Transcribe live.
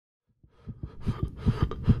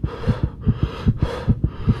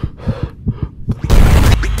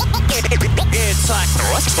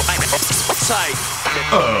tight.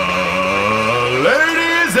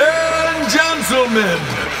 Ladies and gentlemen,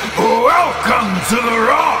 welcome to the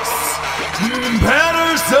Ross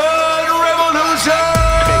Patterson Revolution!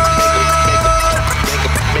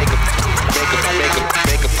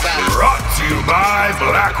 Brought to you by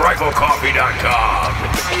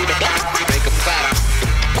BlackRifleCoffee.com.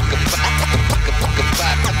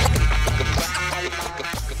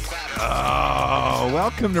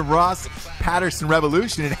 Welcome to Ross Patterson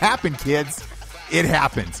Revolution. It happened, kids. It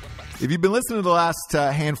happened. If you've been listening to the last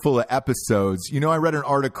handful of episodes, you know I read an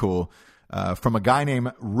article from a guy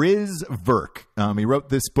named Rizvan Virk. He wrote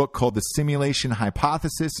this book called The Simulation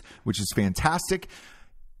Hypothesis, which is fantastic.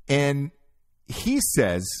 And he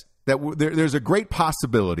says that there's a great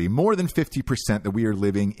possibility, more than 50%, that we are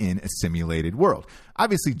living in a simulated world.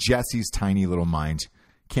 Obviously, Jesse's tiny little mind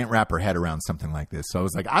can't wrap her head around something like this. So I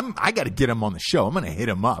was like, I got to get him on the show. I'm going to hit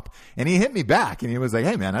him up. And he hit me back, and he was like,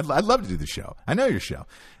 hey, man, I'd love to do the show. I know your show.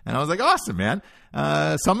 And I was like, awesome, man.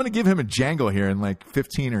 So I'm going to give him a jangle here in like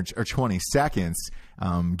 15 or 20 seconds,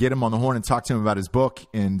 get him on the horn and talk to him about his book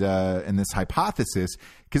and this hypothesis,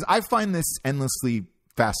 because I find this endlessly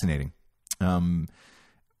fascinating.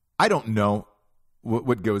 I don't know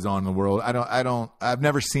what goes on in the world. I've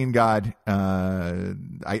never seen God.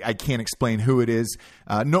 I can't explain who it is.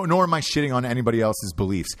 Nor am I shitting on anybody else's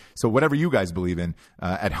beliefs. So whatever you guys believe in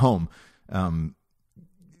at home,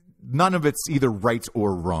 none of it's either right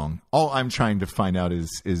or wrong. All I'm trying to find out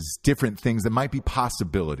is different things that might be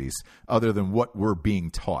possibilities other than what we're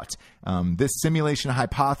being taught. This simulation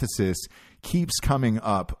hypothesis keeps coming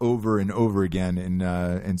up over and over again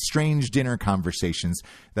in strange dinner conversations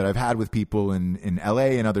that I've had with people in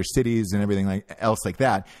LA and other cities and everything else like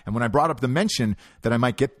that. And when I brought up the mention that I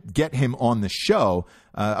might get him on the show,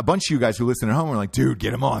 a bunch of you guys who listen at home were like, dude,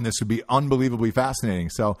 get him on. This would be unbelievably fascinating.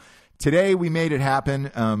 So today we made it happen.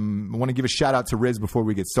 I want to give a shout out to Riz before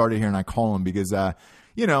we get started here, and I call him because,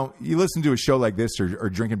 you listen to a show like this or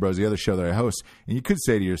Drinking Bros, the other show that I host, and you could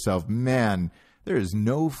say to yourself, man, there is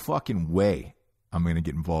no fucking way I'm going to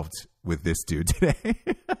get involved with this dude today.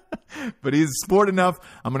 But he's sport enough.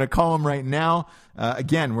 I'm going to call him right now.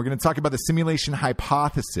 Again, we're going to talk about the simulation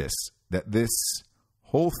hypothesis that this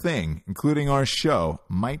whole thing, including our show,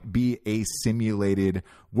 might be a simulated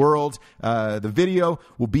world. The video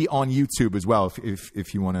will be on YouTube as well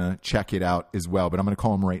if you want to check it out as well. But I'm going to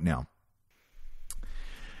call him right now.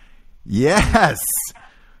 Yes.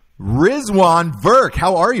 Rizvan Virk.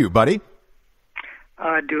 How are you, buddy?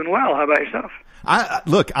 Doing well. How about yourself?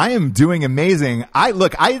 I am doing amazing. I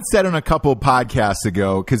had said on a couple podcasts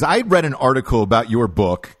ago, because I read an article about your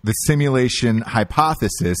book, The Simulation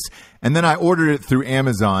Hypothesis, and then I ordered it through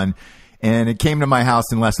Amazon, and it came to my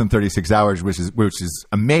house in less than 36 hours, which is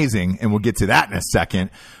amazing, and we'll get to that in a second.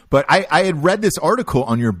 But I had read this article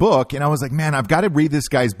on your book, and I was like, man, I've got to read this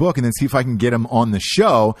guy's book and then see if I can get him on the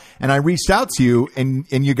show. And I reached out to you, and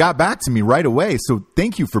you got back to me right away. So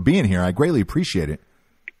thank you for being here. I greatly appreciate it.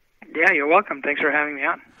 Yeah, you're welcome. Thanks for having me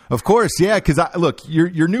on. Of course, yeah, because look,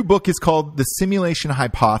 your new book is called The Simulation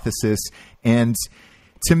Hypothesis, and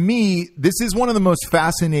to me, this is one of the most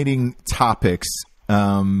fascinating topics,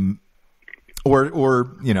 or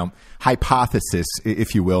hypothesis,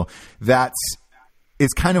 if you will, that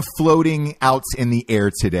is kind of floating out in the air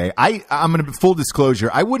today. I'm going to full disclosure,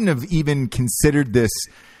 I wouldn't have even considered this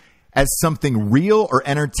as something real or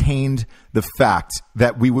entertained the fact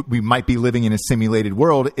that we might be living in a simulated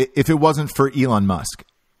world if it wasn't for Elon Musk.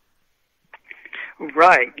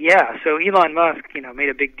 Right, yeah. So Elon Musk, made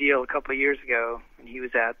a big deal a couple of years ago when he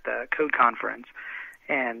was at the Code Conference.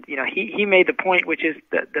 And, he made the point, which is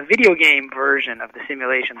the video game version of the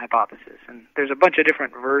simulation hypothesis. And there's a bunch of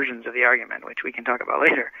different versions of the argument, which we can talk about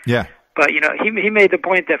later. Yeah. But, he made the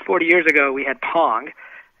point that 40 years ago we had Pong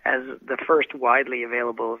as the first widely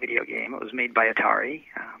available video game. It was made by Atari,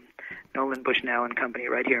 Nolan Bushnell and company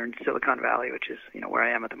right here in Silicon Valley, which is where I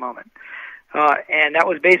am at the moment. And that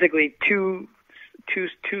was basically two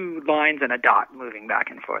lines and a dot moving back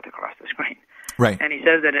and forth across the screen. Right. And he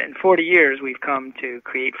says that in 40 years we've come to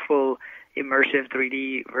create full immersive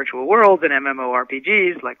 3D virtual worlds and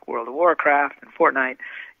MMORPGs like World of Warcraft and Fortnite.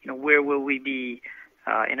 Where will we be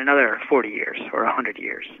in another 40 years or 100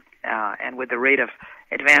 years? And with the rate of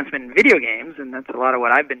advancement in video games, and that's a lot of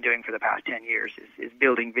what I've been doing for the past 10 years, is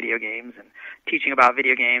building video games and teaching about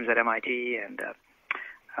video games at MIT and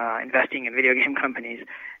investing in video game companies.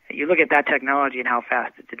 You look at that technology and how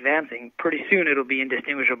fast it's advancing, pretty soon it'll be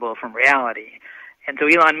indistinguishable from reality. And so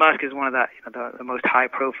Elon Musk is one of the most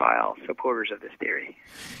high-profile supporters of this theory.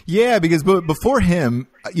 Yeah, because before him,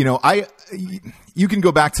 you can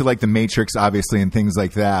go back to like The Matrix, obviously, and things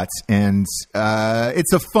like that, and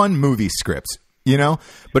it's a fun movie script,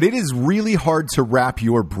 but it is really hard to wrap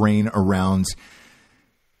your brain around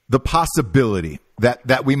the possibility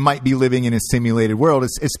that we might be living in a simulated world,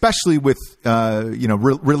 especially with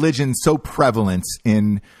religion so prevalent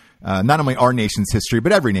in not only our nation's history,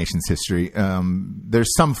 but every nation's history.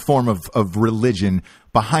 There's some form of religion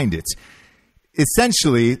behind it.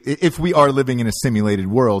 Essentially, if we are living in a simulated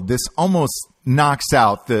world, this almost knocks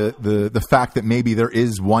out the fact that maybe there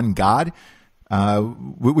is one God.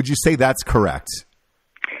 Would you say that's correct?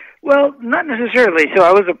 Well, not necessarily. So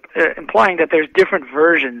I was implying that there's different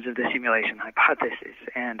versions of the simulation hypothesis,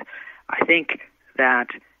 and I think that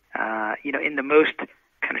in the most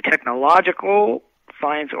kind of technological,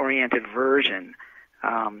 science-oriented version,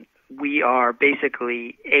 we are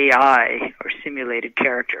basically AI or simulated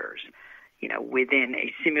characters, within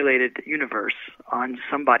a simulated universe on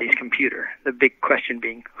somebody's computer. The big question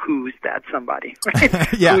being, who's that somebody? Right?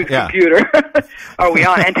 Whose computer are we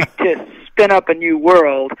on? And to spin up a new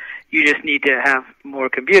world, you just need to have more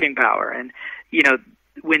computing power. And,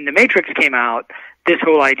 when The Matrix came out, this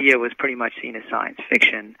whole idea was pretty much seen as science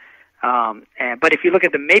fiction. But if you look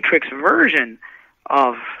at the Matrix version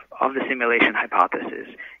of the simulation hypothesis,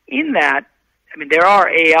 in that, there are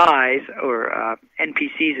AIs, or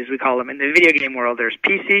NPCs as we call them. In the video game world, there's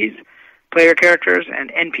PCs, player characters, and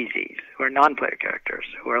NPCs, who are non-player characters,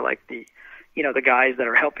 who are like the guys that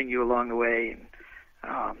are helping you along the way,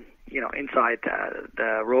 and, inside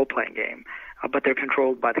the role-playing game. But they're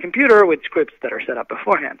controlled by the computer with scripts that are set up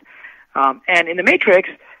beforehand. And in The Matrix,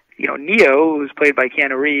 Neo, who's played by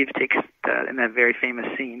Keanu Reeves, takes in that very famous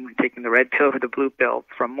scene, taking the red pill or the blue pill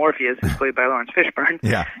from Morpheus, who's played by Lawrence Fishburne.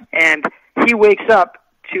 Yeah. And he wakes up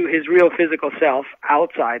to his real physical self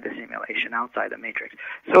outside the simulation, outside the Matrix.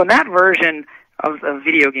 So in that version of the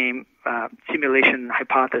video game simulation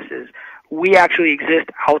hypothesis, we actually exist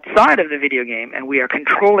outside of the video game, and we are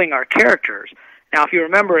controlling our characters. Now, if you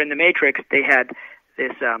remember in the Matrix, they had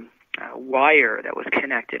this wire that was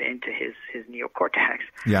connected into his neocortex.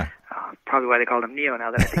 Yeah. Probably why they called him Neo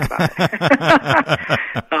now that I think about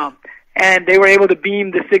it. And they were able to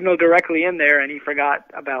beam the signal directly in there, and he forgot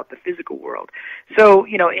about the physical world. So,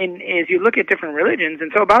 as you look at different religions,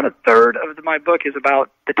 and so about a third of my book is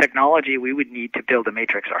about the technology we would need to build a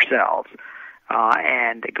matrix ourselves.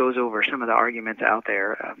 And it goes over some of the arguments out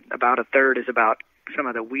there. About a third is about some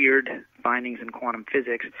of the weird findings in quantum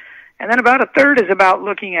physics. And then about a third is about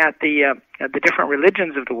looking at the different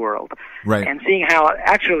religions of the world, right, and seeing how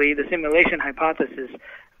actually the simulation hypothesis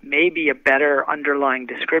may be a better underlying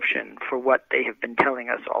description for what they have been telling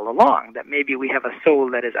us all along, that maybe we have a soul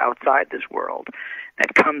that is outside this world,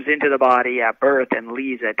 that comes into the body at birth and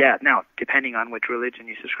leaves at death. Now, depending on which religion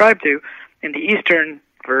you subscribe to, in the Eastern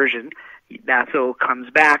version, that soul comes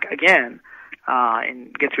back again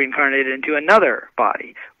and gets reincarnated into another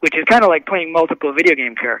body, which is kind of like playing multiple video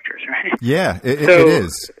game characters, right? Yeah, it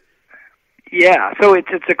is. Yeah, so it's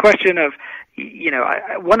a question of,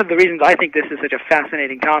 one of the reasons I think this is such a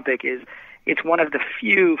fascinating topic is it's one of the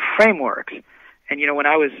few frameworks. And, when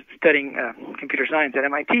I was studying computer science at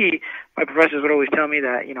MIT, my professors would always tell me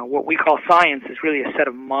that, what we call science is really a set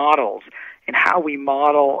of models and how we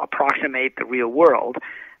approximate the real world.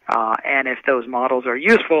 And if those models are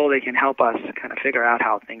useful, they can help us kind of figure out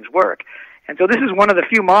how things work. And so this is one of the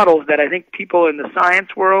few models that I think people in the science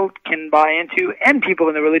world can buy into and people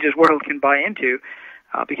in the religious world can buy into,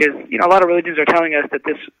 because, a lot of religions are telling us that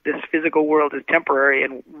this physical world is temporary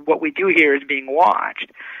and what we do here is being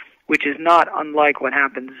watched, which is not unlike what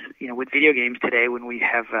happens, with video games today when we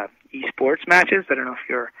have esports matches. I don't know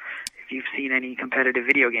if you've seen any competitive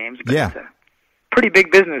video games, but yeah, it's a pretty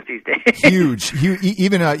big business these days. Huge.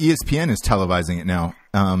 Even ESPN is televising it now.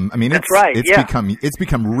 That's right. It's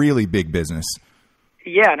become really big business.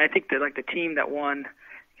 Yeah, and I think that the team that won,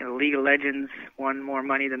 League of Legends won more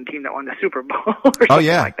money than the team that won the Super Bowl or something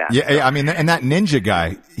like that. Yeah, so. And that Ninja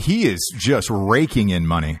guy, he is just raking in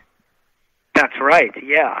money. That's right.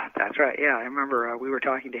 Yeah, that's right. Yeah, I remember we were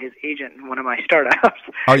talking to his agent in one of my startups.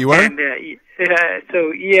 Oh, you were? And I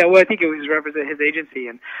think it was represent his agency,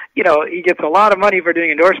 and he gets a lot of money for doing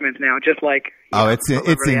endorsements now, just like it's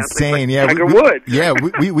insane. Like Tiger Woods. Yeah,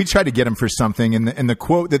 we tried to get him for something, and the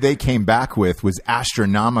quote that they came back with was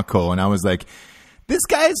astronomical, and I was like, this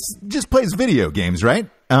guy just plays video games, right?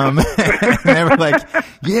 And they were like,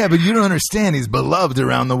 yeah, but you don't understand. He's beloved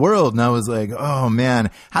around the world. And I was like, oh, man,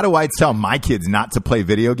 how do I tell my kids not to play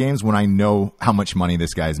video games when I know how much money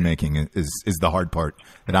this guy's making is the hard part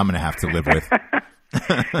that I'm going to have to live with.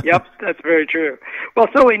 Yep, that's very true. Well,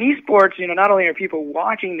 so in esports, not only are people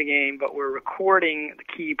watching the game, but we're recording the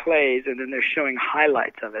key plays, and then they're showing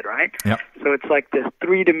highlights of it, right? Yep. So it's like this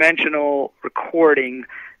three-dimensional recording,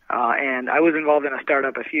 and I was involved in a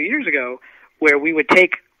startup a few years ago where we would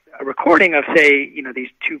take a recording of, say, these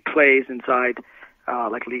two plays inside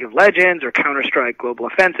like League of Legends or Counter-Strike Global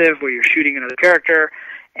Offensive, where you're shooting another character,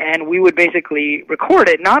 and we would basically record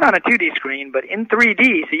it, not on a 2D screen, but in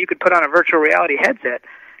 3D, so you could put on a virtual reality headset,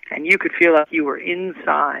 and you could feel like you were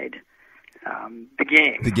inside the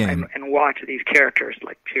game. And watch these characters,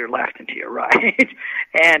 like, to your left and to your right.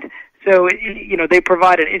 And so, they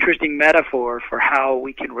provide an interesting metaphor for how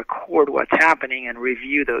we can record what's happening and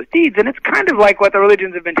review those deeds. And it's kind of like what the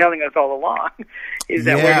religions have been telling us all along, is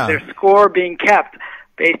that there's score being kept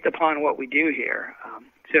based upon what we do here.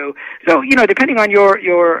 So depending on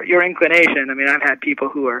your inclination, I mean, I've had people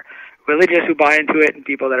who are religious who buy into it and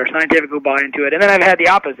people that are scientific who buy into it. And then I've had the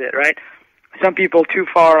opposite, right? Some people too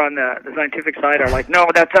far on the scientific side are like, no,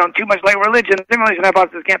 that sounds too much like religion. Simulation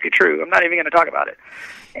hypothesis can't be true. I'm not even going to talk about it.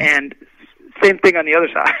 And same thing on the other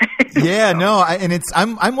side. Yeah, no,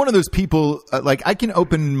 I'm one of those people, like, I can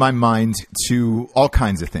open my mind to all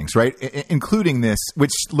kinds of things, right? Including this,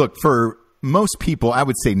 which, look, for most people, I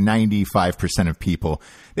would say 95% of people,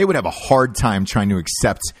 they would have a hard time trying to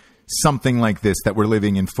accept something like this, that we're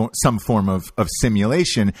living in some form of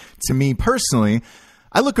simulation. To me personally,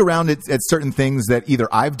 I look around at certain things that either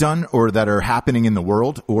I've done or that are happening in the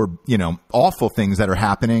world, or, awful things that are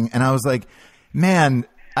happening. And I was like, man,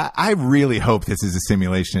 I really hope this is a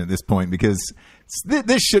simulation at this point, because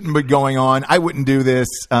this shouldn't be going on. I wouldn't do this.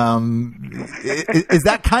 Is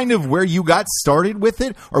that kind of where you got started with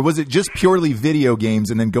it, or was it just purely video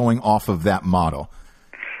games and then going off of that model?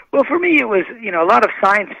 Well, for me, it was, a lot of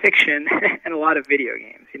science fiction and a lot of video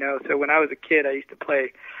games, So when I was a kid, I used to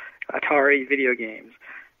play Atari video games,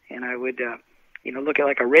 and I would, look at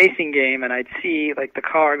like a racing game, and I'd see like the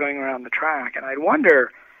car going around the track, and I'd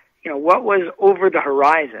wonder, what was over the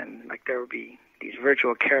horizon. Like, there would be these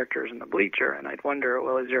virtual characters in the bleacher, and I'd wonder,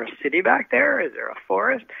 well, is there a city back there? Is there a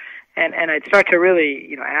forest? And I'd start to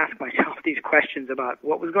really, ask myself these questions about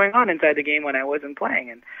what was going on inside the game when I wasn't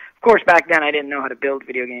playing. And of course, back then I didn't know how to build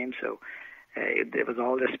video games, so it was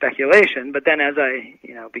all just speculation. But then as I,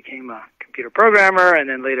 became a computer programmer and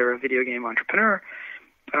then later a video game entrepreneur,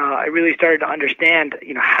 I really started to understand,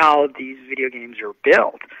 how these video games are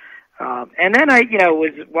built. And then I,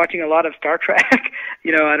 was watching a lot of Star Trek. I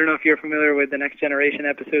don't know if you're familiar with the Next Generation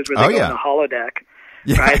episodes where they go in the holodeck.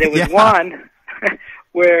 Yeah, right? There was one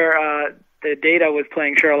where the Data was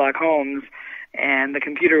playing Sherlock Holmes, and the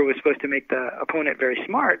computer was supposed to make the opponent very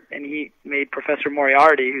smart, and he made Professor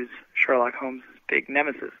Moriarty, who's Sherlock Holmes' big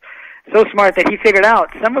nemesis, so smart that he figured out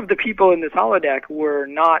some of the people in this holodeck were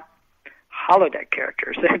not holodeck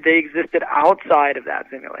characters. They existed outside of that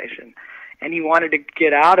simulation. And he wanted to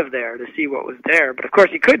get out of there to see what was there. But, of course,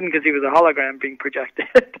 he couldn't because he was a hologram being projected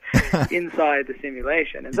inside the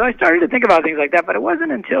simulation. And so I started to think about things like that. But it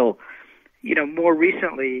wasn't until, more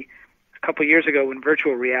recently, a couple of years ago, when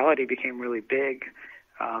virtual reality became really big,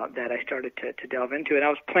 that I started to delve into it. I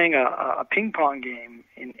was playing a ping pong game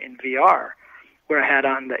in VR where I had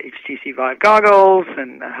on the HTC Vive goggles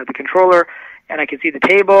and I had the controller, and I could see the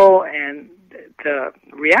table, and the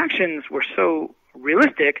reactions were so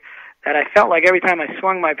realistic that I felt like every time I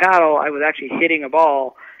swung my paddle, I was actually hitting a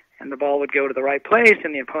ball, and the ball would go to the right place,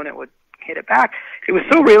 and the opponent would hit it back. It was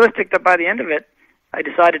so realistic that by the end of it, I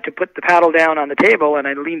decided to put the paddle down on the table, and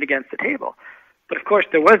I leaned against the table. But, of course,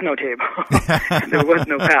 there was no table. There was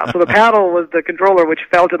no paddle. So the paddle was the controller, which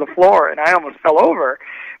fell to the floor, and I almost fell over.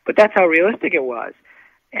 But that's how realistic it was.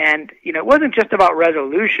 And, it wasn't just about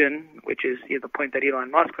resolution, which is the point that Elon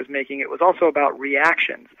Musk was making. It was also about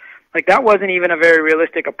reactions. Like, that wasn't even a very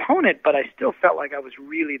realistic opponent, but I still felt like I was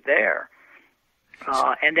really there.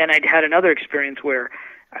 And then I had another experience where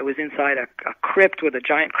I was inside a crypt with a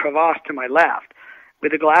giant crevasse to my left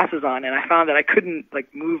with the glasses on, and I found that I couldn't,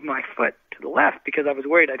 move my foot to the left because I was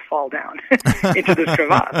worried I'd fall down into this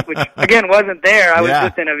crevasse, which, again, wasn't there. I was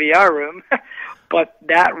just in a VR room. But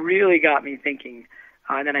that really got me thinking.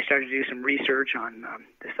 And then I started to do some research on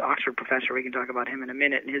this Oxford professor. We can talk about him in a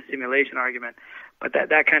minute and his simulation argument. But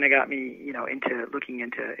that kind of got me, into looking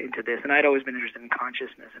into this. And I'd always been interested in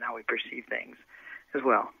consciousness and how we perceive things as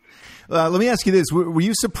well. Let me ask you this: were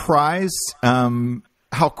you surprised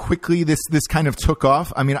how quickly this kind of took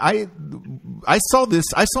off? I mean, I saw this.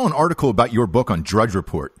 I saw an article about your book on Drudge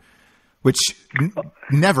Report, which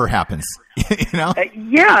never happens.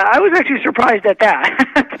 Yeah, I was actually surprised at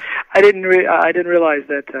that. I didn't realize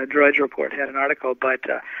that Drudge Report had an article, but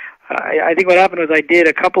I think what happened was I did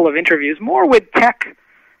a couple of interviews, more with tech,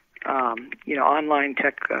 online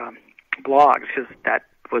tech blogs, because that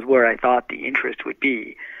was where I thought the interest would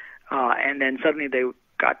be. And then suddenly they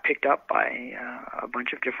got picked up by a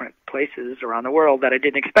bunch of different places around the world that I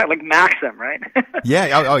didn't expect, like Maxim, right?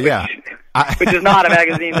 Yeah. Oh, yeah. Which is not a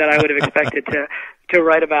magazine that I would have expected to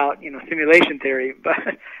write about, simulation theory. But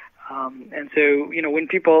and so,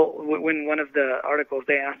 when one of the articles,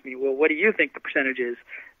 they asked me, well, what do you think the percentage is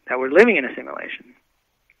that we're living in a simulation?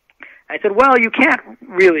 I said, well, you can't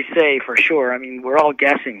really say for sure. I mean, we're all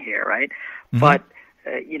guessing here, right? Mm-hmm. But,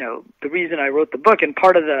 the reason I wrote the book, and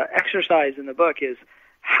part of the exercise in the book is,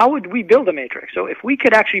 how would we build a matrix? So if we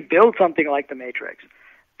could actually build something like the matrix,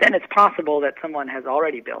 then it's possible that someone has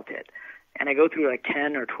already built it. And I go through like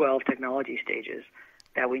 10 or 12 technology stages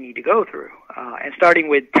that we need to go through. And starting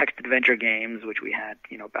with text adventure games, which we had,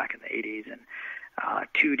 back in the 80s, and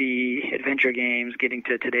 2D adventure games, getting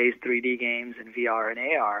to today's 3D games and VR and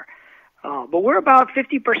AR. But we're about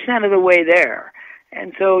 50% of the way there.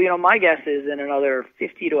 And so, my guess is in another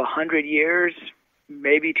 50 to 100 years,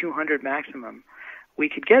 maybe 200 maximum, we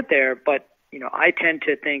could get there. But, I tend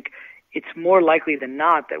to think it's more likely than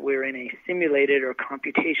not that we're in a simulated or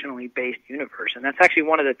computationally based universe. And that's actually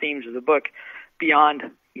one of the themes of the book, beyond,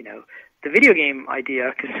 the video game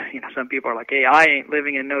idea, because, some people are like, hey, I ain't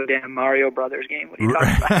living in no damn Mario Brothers game. What are you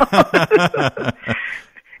talking about?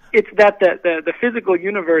 It's that the physical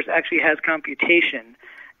universe actually has computation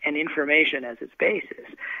and information as its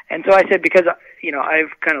basis. And so I said, because,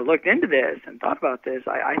 I've kind of looked into this and thought about this,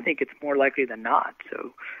 I think it's more likely than not.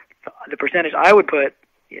 So the percentage I would put,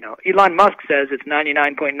 Elon Musk says it's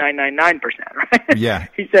 99.999%, right? Yeah.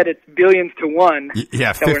 He said it's billions to one.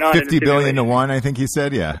 Yeah, 50 billion to one, I think he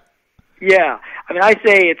said, yeah. Yeah. I mean, I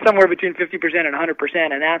say it's somewhere between 50% and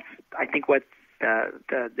 100%, and that's, I think, what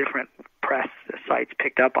the different press sites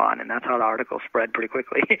picked up on, and that's how the article spread pretty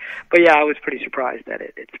quickly. But yeah, I was pretty surprised that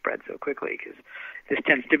it spread so quickly, because this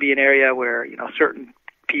tends to be an area where, certain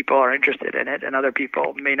people are interested in it and other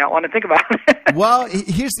people may not want to think about it. Well,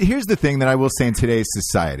 here's the thing that I will say in today's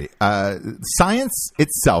society. Science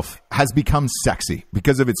itself has become sexy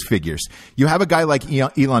because of its figures. You have a guy like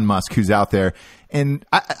Elon Musk who's out there, and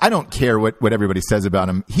I don't care what everybody says about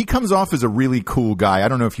him. He comes off as a really cool guy. I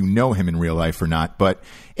don't know if you know him in real life or not, but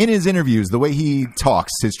in his interviews, the way he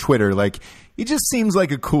talks, his Twitter, like, he just seems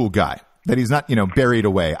like a cool guy. That he's not, buried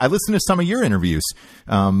away. I listened to some of your interviews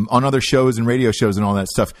on other shows and radio shows and all that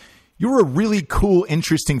stuff. You were a really cool,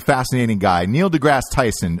 interesting, fascinating guy. Neil deGrasse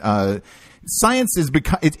Tyson. Science is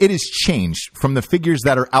it has changed from the figures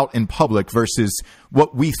that are out in public versus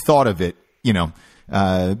what we thought of it,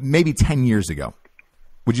 maybe 10 years ago.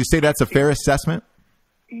 Would you say that's a fair assessment?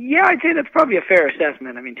 Yeah, I'd say that's probably a fair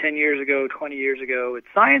assessment. I mean, 10 years ago, 20 years ago,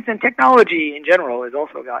 science and technology in general has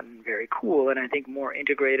also gotten very cool and I think more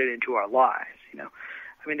integrated into our lives,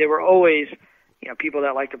 I mean, there were always, people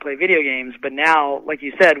that like to play video games, but now, like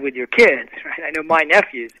you said, with your kids, right? I know my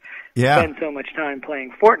nephews spend so much time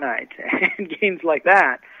playing Fortnite and games like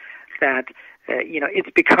that, it's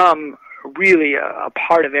become really a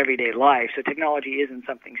part of everyday life. So technology isn't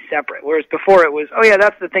something separate. Whereas before it was, oh yeah,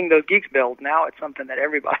 that's the thing those geeks build. Now it's something that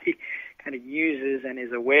everybody kind of uses and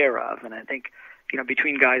is aware of. And I think,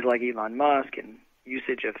 between guys like Elon Musk and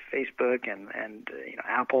usage of Facebook and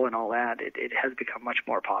Apple and all that, it has become much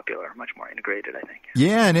more popular, much more integrated, I think.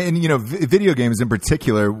 Yeah, and video games in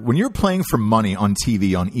particular, when you're playing for money on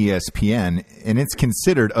TV on ESPN, and it's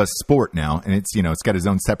considered a sport now, and it's got its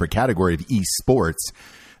own separate category of esports.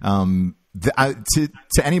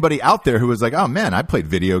 To anybody out there who was like, oh man, I played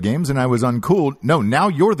video games and I was uncool. No, now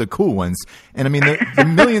you're the cool ones. And I mean, the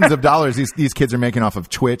millions of dollars these kids are making off of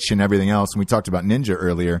Twitch and everything else. And we talked about Ninja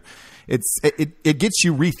earlier. It gets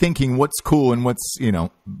you rethinking what's cool and what's,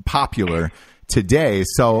 popular today.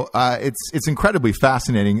 So, it's incredibly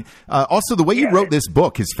fascinating. Also the way you wrote this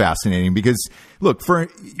book is fascinating because look, for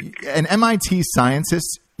an MIT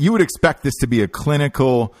scientist, you would expect this to be a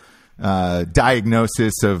clinical,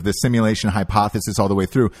 diagnosis of the simulation hypothesis all the way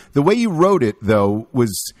through. The way you wrote it, though,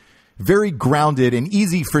 was very grounded and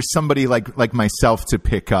easy for somebody like myself to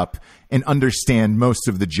pick up and understand most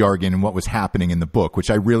of the jargon and what was happening in the book, which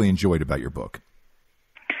I really enjoyed about your book.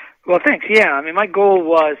 Well, thanks. Yeah, I mean, my goal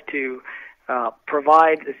was to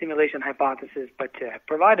provide the simulation hypothesis, but to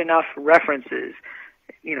provide enough references,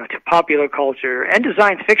 to popular culture and to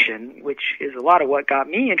science fiction, which is a lot of what got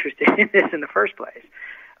me interested in this in the first place.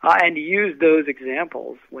 And use those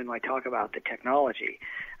examples when I talk about the technology,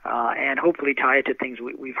 and hopefully tie it to things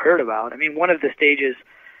we've heard about. I mean, one of the stages,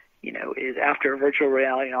 is after virtual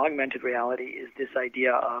reality and augmented reality is this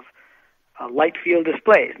idea of light field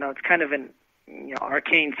displays. Now, it's kind of an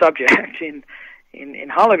arcane subject in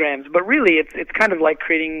holograms, but really it's kind of like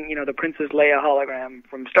creating the Princess Leia hologram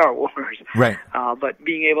from Star Wars, right? But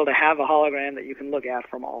being able to have a hologram that you can look at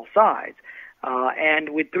from all sides, and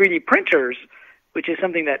with 3D printers, which is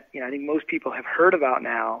something that I think most people have heard about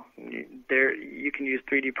now. You can use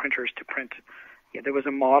 3D printers to print. There was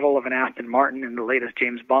a model of an Aston Martin in the latest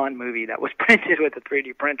James Bond movie that was printed with a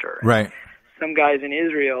 3D printer. Right. Some guys in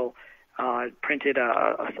Israel printed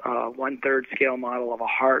a 1/3 scale model of a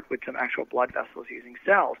heart with some actual blood vessels using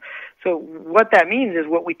cells. So what that means is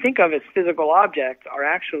what we think of as physical objects are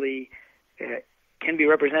actually can be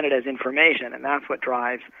represented as information, and that's what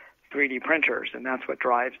drives 3D printers, and that's what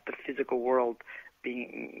drives the physical world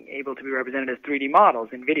being able to be represented as 3D models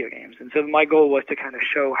in video games. And so my goal was to kind of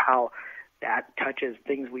show how that touches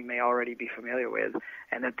things we may already be familiar with,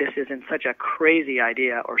 and that this isn't such a crazy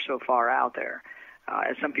idea or so far out there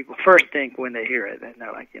as some people first think when they hear it. And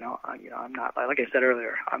they're like, I'm not, like I said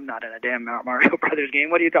earlier, I'm not in a damn Mario Brothers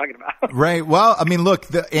game. What are you talking about? Right. Well, I mean, look,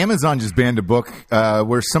 Amazon just banned a book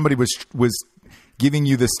where somebody was giving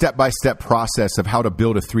you the step-by-step process of how to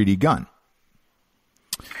build a 3D gun.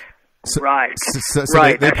 So, right. So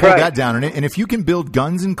right. They pulled that down, and if you can build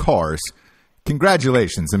guns and cars,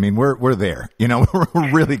 congratulations. I mean, we're there. We're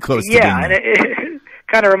really close to being there. And it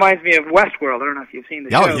kind of reminds me of Westworld. I don't know if you've seen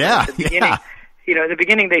the show. Oh, yeah. At the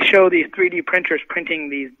beginning, they show these 3D printers printing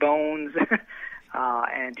these bones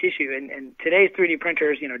and tissue. And today's 3D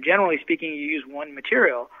printers, generally speaking, you use one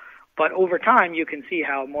material. But over time, you can see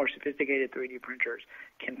how more sophisticated 3D printers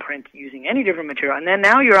can print using any different material. And then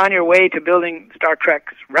now you're on your way to building Star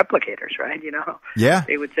Trek's replicators, right? Yeah.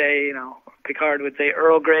 They would say, Picard would say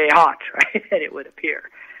Earl Grey hot, right? And it would appear.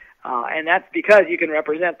 And that's because you can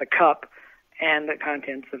represent the cup and the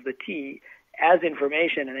contents of the tea as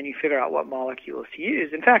information, and then you figure out what molecules to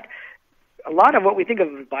use. In fact, a lot of what we think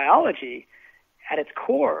of as biology at its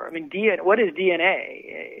core, what is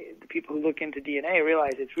DNA? The people who look into DNA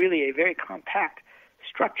realize it's really a very compact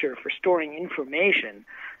structure for storing information,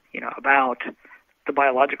 about the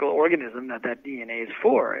biological organism that DNA is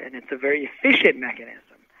for, and it's a very efficient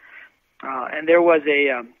mechanism. And there was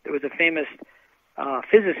a famous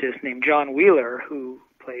physicist named John Wheeler who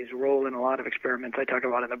plays a role in a lot of experiments I talk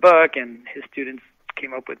about in the book, and his students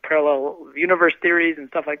came up with parallel universe theories and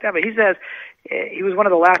stuff like that. But he says he was one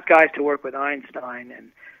of the last guys to work with Einstein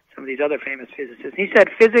and some of these other famous physicists. He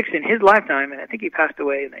said physics in his lifetime, and I think he passed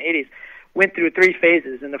away in the 80s, went through 3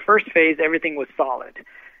 phases. In the first phase, everything was solid.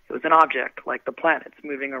 It was an object, like the planets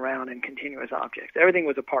moving around in continuous objects. Everything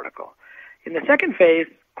was a particle. In the second phase,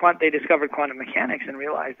 they discovered quantum mechanics and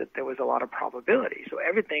realized that there was a lot of probability. So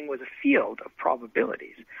everything was a field of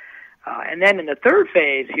probabilities. And then in the third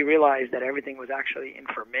phase, he realized that everything was actually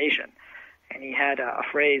information. And he had a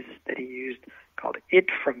phrase that he used called it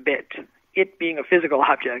from bit, it being a physical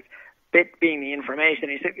object, bit being the information.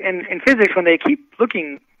 He said, and in physics, when they keep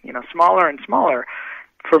looking smaller and smaller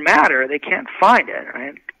for matter, they can't find it.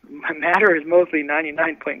 Right? Matter is mostly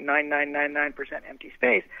 99.9999% empty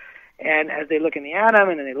space. And as they look in the atom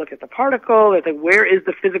and then they look at the particle, they say, where is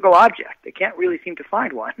the physical object? They can't really seem to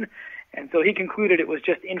find one. And so he concluded it was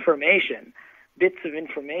just information, bits of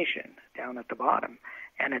information down at the bottom.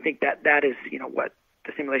 And I think that is, what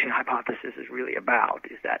the simulation hypothesis is really about,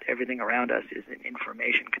 is that everything around us is an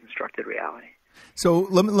information-constructed reality. So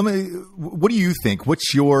let me. What do you think?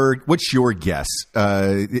 What's your guess?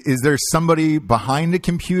 Is there somebody behind a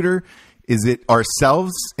computer? Is it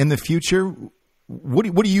ourselves in the future?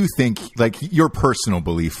 What do you think? Like your personal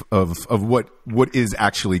belief of what is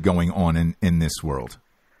actually going on in this world?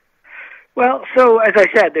 Well, so as I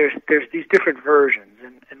said, there's these different versions,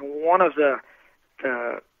 and one of the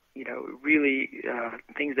really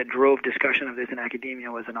things that drove discussion of this in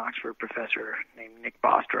academia was an Oxford professor named Nick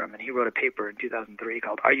Bostrom, and he wrote a paper in 2003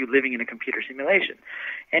 called "Are You Living in a Computer Simulation?"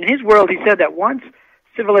 And in his world, he said that once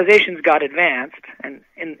civilizations got advanced, and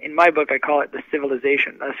in my book I call it the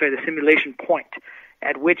simulation point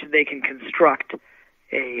at which they can construct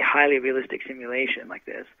a highly realistic simulation like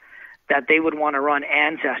this, that they would want to run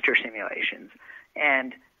ancestor simulations,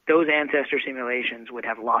 and those ancestor simulations would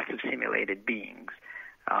have lots of simulated beings.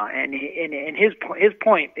 And his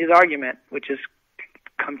argument, which has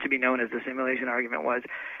come to be known as the simulation argument, was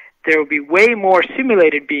there will be way more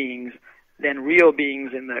simulated beings than real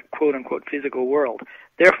beings in the quote-unquote physical world.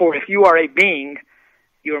 Therefore, if you are a being,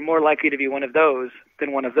 you are more likely to be one of those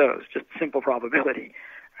than one of those, just simple probability.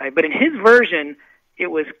 Right? But in his version, it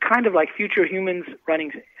was kind of like future humans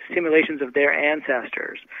running simulations of their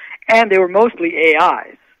ancestors. And they were mostly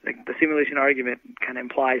AIs. Like the simulation argument kind of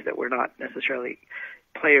implies that we're not necessarily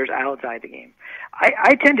players outside the game.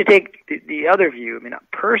 I tend to take the other view.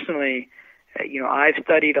 Personally, I've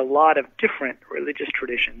studied a lot of different religious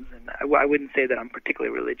traditions, and I wouldn't say that I'm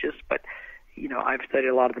particularly religious, but I've studied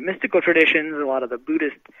a lot of the mystical traditions, a lot of the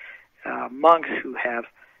Buddhist monks who have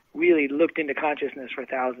really looked into consciousness for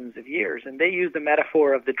thousands of years, and they use the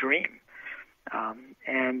metaphor of the dream.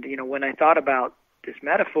 And when I thought about this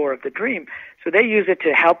metaphor of the dream, so they use it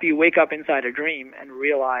to help you wake up inside a dream and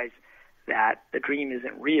realize that the dream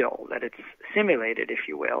isn't real, that it's simulated, if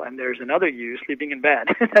you will, and there's another you sleeping in bed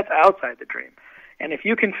that's outside the dream. And if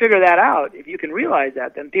you can figure that out, if you can realize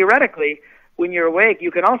that, then theoretically, when you're awake,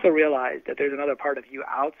 you can also realize that there's another part of you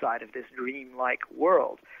outside of this dream-like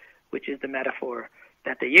world, which is the metaphor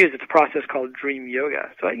that they use. It's a process called dream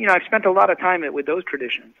yoga. So, I've spent a lot of time with those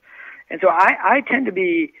traditions. And so I tend to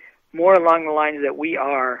be more along the lines that we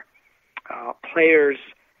are players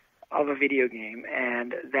of a video game,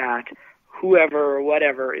 and that whoever or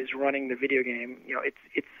whatever is running the video game,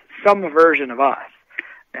 it's some version of us.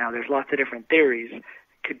 Now, there's lots of different theories.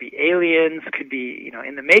 Could be aliens, could be,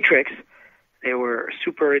 in the Matrix, they were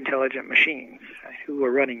super intelligent machines who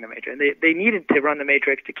were running the Matrix. And they needed to run the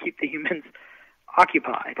Matrix to keep the humans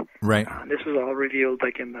occupied. Right. This was all revealed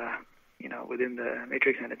in the, within the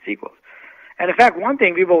Matrix and its sequels. And in fact, one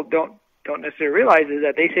thing people don't necessarily realize is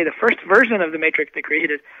that they say the first version of the Matrix they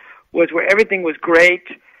created was where everything was great,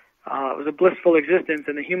 it was a blissful existence,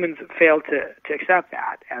 and the humans failed to accept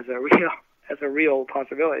that as a real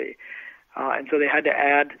possibility. And so they had to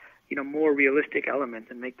add, more realistic elements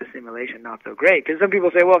and make the simulation not so great. Because some people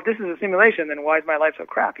say, well, if this is a simulation, then why is my life so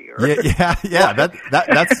crappy? Or, yeah.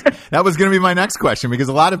 That was going to be my next question, because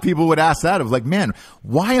a lot of people would ask that of like, man,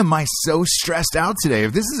 why am I so stressed out today?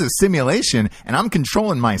 If this is a simulation and I'm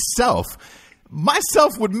controlling myself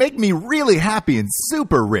would make me really happy and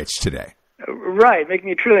super rich today. Right, make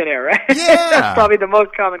me a trillionaire, right? Yeah. That's probably the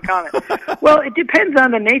most common comment. Well, it depends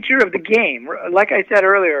on the nature of the game. Like I said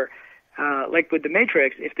earlier, like with the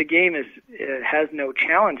Matrix, if the game has no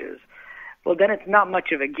challenges, well, then it's not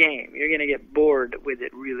much of a game. You're going to get bored with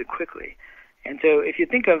it really quickly. And so if you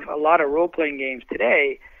think of a lot of role-playing games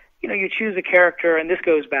today, you choose a character, and this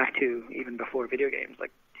goes back to even before video games,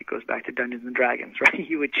 like it goes back to Dungeons and Dragons, right?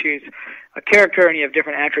 You would choose a character, and you have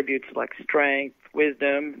different attributes like strength,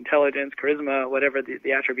 wisdom, intelligence, charisma, whatever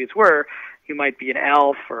the attributes were. You might be an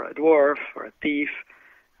elf or a dwarf or a thief,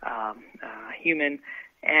 human,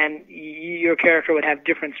 and your character would have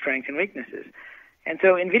different strengths and weaknesses. And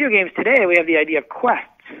so in video games today, we have the idea of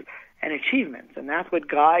quests and achievements, and that's what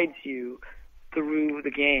guides you through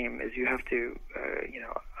the game. Is you have to,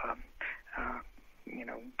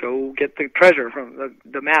 go get the treasure from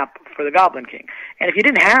the map for the Goblin King. And if you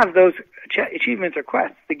didn't have those achievements or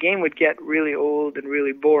quests, the game would get really old and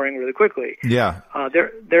really boring really quickly. Yeah.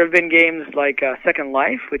 There have been games like Second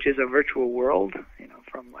Life, which is a virtual world.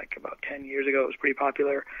 From like about 10 years ago, it was pretty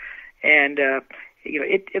popular, and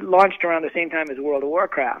it launched around the same time as World of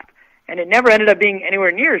Warcraft. And it never ended up being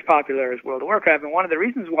anywhere near as popular as World of Warcraft. And one of the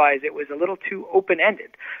reasons why is it was a little too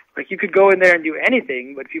open-ended. Like, you could go in there and do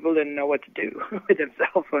anything, but people didn't know what to do with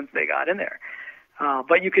themselves once they got in there.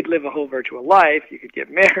 But you could live a whole virtual life. You could get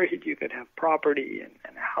married. You could have property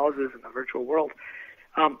and houses in the virtual world.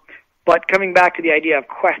 But coming back to the idea of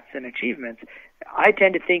quests and achievements, I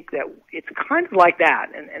tend to think that it's kind of like that.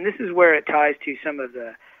 And this is where it ties to some of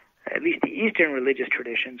the, at least the Eastern religious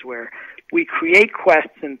traditions, where we create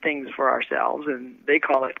quests and things for ourselves, and they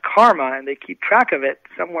call it karma, and they keep track of it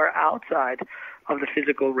somewhere outside of the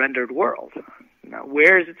physical rendered world. Now,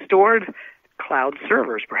 where is it stored? Cloud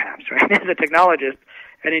servers, perhaps, right? As a technologist,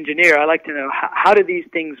 an engineer, I like to know how do these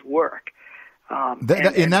things work?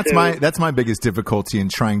 That's my biggest difficulty in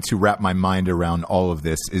trying to wrap my mind around all of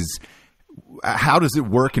this is how does it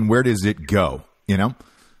work and where does it go,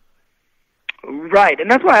 Right, and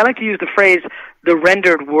that's why I like to use the phrase the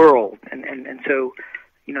rendered world, and so,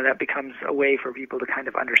 that becomes a way for people to kind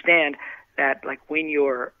of understand that, like, when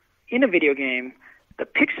you're in a video game, the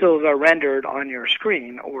pixels are rendered on your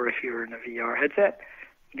screen, or if you're in a VR headset,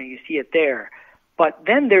 you see it there. But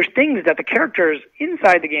then there's things that the characters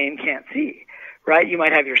inside the game can't see, right? You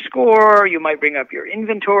might have your score, you might bring up your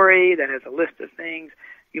inventory that has a list of things,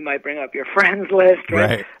 you might bring up your friends list,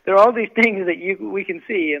 right? There are all these things that we can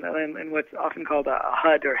see in what's often called a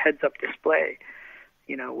HUD or heads-up display,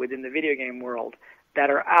 within the video game world that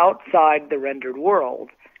are outside the rendered world,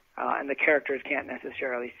 and the characters can't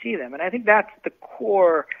necessarily see them. And I think that's the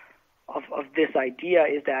core of this idea,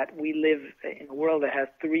 is that we live in a world that has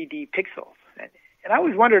 3D pixels. And I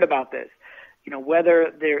always wondered about this,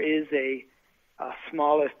 whether there is a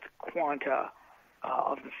smallest quanta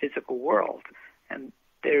of the physical world. And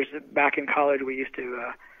back in college, we used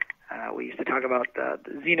to We used to talk about the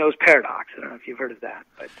Zeno's paradox. I don't know if you've heard of that.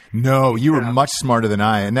 But no, you were much smarter than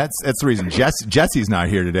I, and that's the reason Jessie's not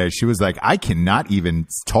here today. She was like, I cannot even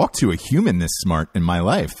talk to a human this smart in my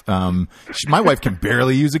life. My wife can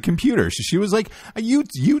barely use a computer. She was like, you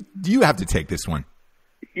have to take this one.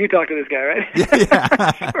 You talked to this guy, right?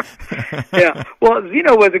 Yeah. Yeah. Well,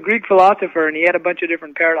 Zeno was a Greek philosopher, and he had a bunch of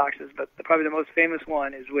different paradoxes, but probably the most famous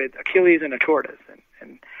one is with Achilles and a tortoise.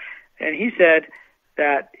 And he said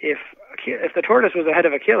that if the tortoise was ahead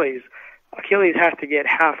of Achilles, Achilles has to get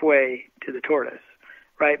halfway to the tortoise,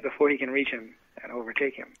 right, before he can reach him and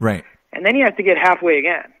overtake him. Right. And then he has to get halfway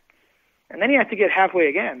again. And then he has to get halfway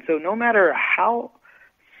again. So no matter how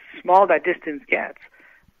small that distance gets,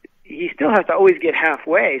 he still has to always get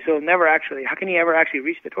halfway. So how can he ever actually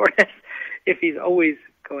reach the tortoise if he's always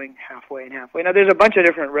going halfway and halfway? Now, there's a bunch of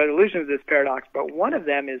different resolutions of this paradox, but one of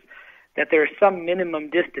them is that there is some minimum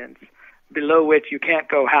distance below which you can't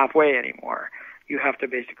go halfway anymore. You have to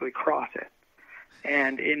basically cross it.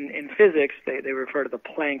 And in physics, they refer to the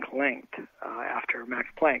Planck length after Max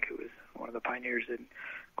Planck, who was one of the pioneers in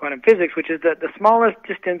quantum physics, which is the smallest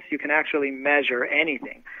distance you can actually measure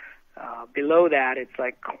anything. Below that, it's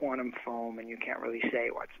like quantum foam, and you can't really say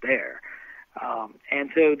what's there. And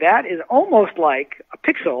so that is almost like a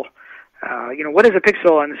pixel. What is a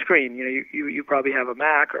pixel on the screen? You probably have a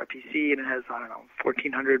Mac or a PC, and it has,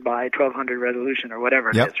 1400 by 1200 resolution or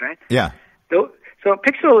whatever it is, right? Yeah. So a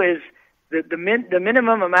pixel is the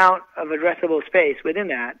minimum amount of addressable space within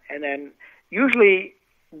that, and then usually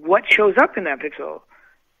what shows up in that pixel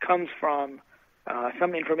comes from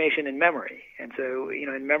some information in memory. And so,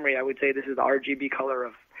 in memory, I would say this is the RGB color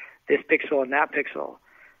of this pixel and that pixel.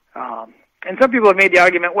 And some people have made the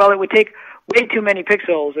argument, well, it would take way too many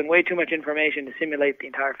pixels and way too much information to simulate the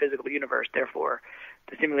entire physical universe. Therefore,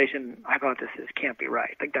 the simulation hypothesis can't be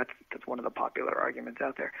right. Like that's one of the popular arguments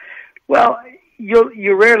out there. Well,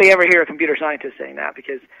 you rarely ever hear a computer scientist saying that,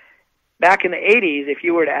 because back in the 80s, if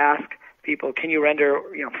you were to ask people, can you render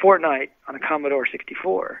Fortnite on a Commodore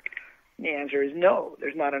 64? The answer is no.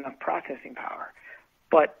 There's not enough processing power.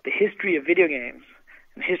 But the history of video games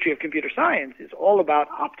and the history of computer science is all about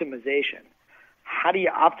optimization. How do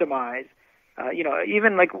you optimize?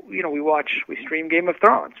 Even like, we stream Game of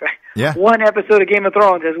Thrones, right? Yeah. One episode of Game of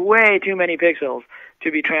Thrones has way too many pixels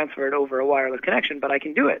to be transferred over a wireless connection, but I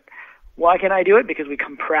can do it. Why can I do it? Because we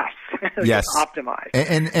compress. Yes. Optimize.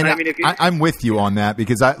 And I'm with you on that,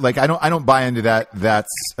 because I don't buy into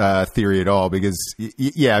that theory at all, because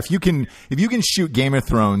if you can shoot Game of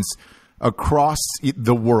Thrones across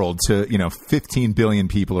the world to 15 billion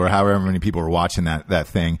people or however many people are watching that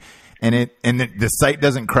thing, and the site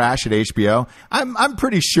doesn't crash at HBO, I'm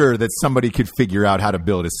pretty sure that somebody could figure out how to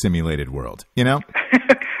build a simulated world.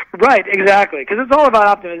 Right, exactly, because it's all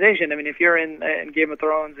about optimization. I mean, if you're in Game of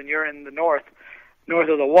Thrones and you're in the north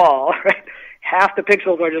of the wall, right, half the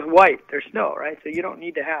pixels are just white. There's snow, right? So you don't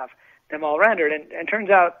need to have them all rendered. And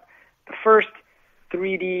turns out the first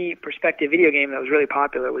 3D perspective video game that was really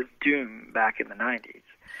popular was Doom back in the 90s.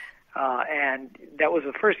 And that was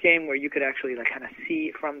the first game where you could actually kind of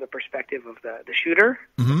see from the perspective of the shooter,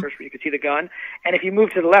 mm-hmm. First where you could see the gun. And if you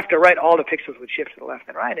moved to the left or right, all the pixels would shift to the left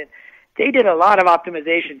and right. And they did a lot of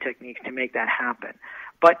optimization techniques to make that happen.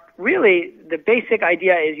 But really, the basic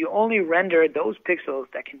idea is you only render those pixels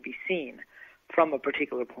that can be seen from a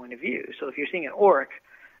particular point of view. So if you're seeing an orc,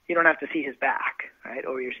 you don't have to see his back, right?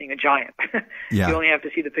 Or you're seeing a giant. Yeah. You only have to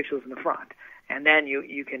see the pixels in the front. And then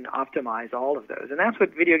you can optimize all of those. And that's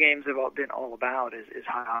what video games have been all about, is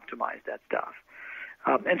how to optimize that stuff.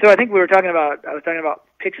 And so I think I was talking about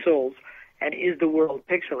pixels and is the world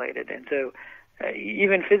pixelated? And so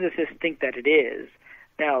even physicists think that it is.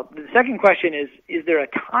 Now, the second question is there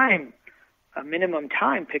a minimum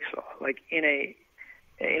time pixel? Like in a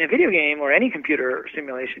video game or any computer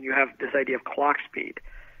simulation, you have this idea of clock speed.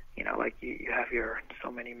 Like you have your so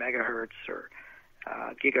many megahertz or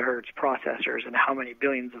gigahertz processors and how many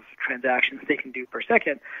billions of transactions they can do per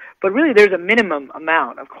second. But really, there's a minimum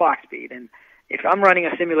amount of clock speed. And if I'm running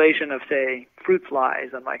a simulation of, say, fruit flies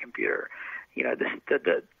on my computer,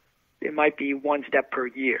 it might be one step per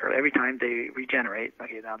year. Every time they regenerate,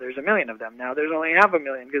 okay, now there's 1 million of them. Now there's only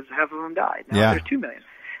 500,000 because half of them died. Now there's 2 million.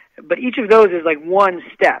 But each of those is like one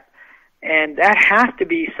step. And that has to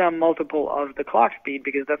be some multiple of the clock speed,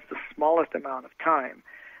 because that's the smallest amount of time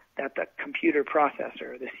that the computer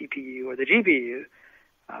processor, the CPU or the GPU,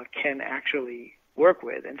 can actually work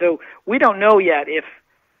with. And so we don't know yet if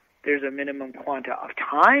there's a minimum quanta of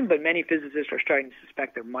time, but many physicists are starting to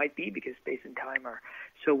suspect there might be, because space and time are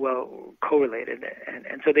so well correlated.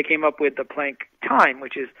 And so they came up with the Planck time,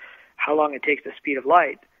 which is how long it takes the speed of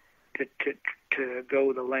light to to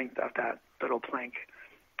go the length of that little Planck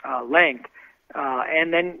length.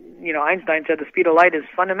 And then, Einstein said the speed of light is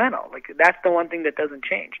fundamental. Like, that's the one thing that doesn't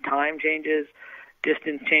change. Time changes,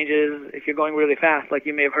 distance changes. If you're going really fast, like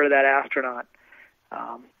you may have heard of that astronaut,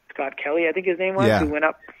 Scott Kelly, I think his name was, who went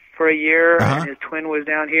up for a year, and his twin was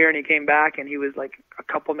down here, and he came back, and he was like a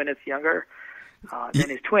couple minutes younger than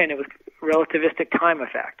his twin. It was relativistic time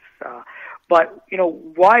effect. But,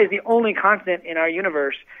 why is the only constant in our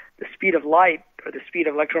universe the speed of light or the speed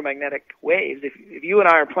of electromagnetic waves? If you and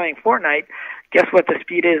I are playing Fortnite, guess what the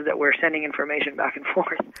speed is that we're sending information back and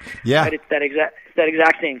forth? Yeah. Right? It's that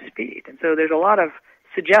exact same speed. And so there's a lot of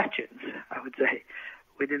suggestions, I would say,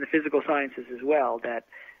 within the physical sciences as well, that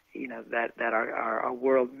that our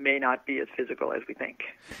world may not be as physical as we think.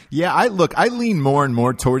 Yeah, I lean more and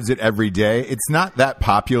more towards it every day. It's not that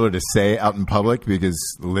popular to say out in public because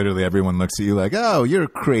literally everyone looks at you like, oh, you're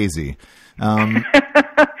crazy.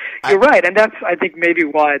 You're right, and that's, I think, maybe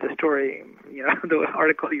why the story, the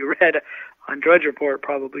article you read on Drudge Report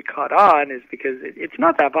probably caught on, is because it's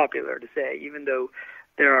not that popular to say, even though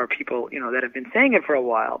there are people, that have been saying it for a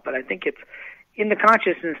while. But I think it's in the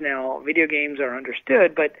consciousness now. Video games are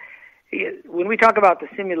understood, but when we talk about the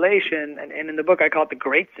simulation, and in the book I call it the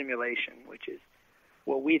great simulation, which is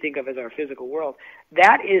what we think of as our physical world,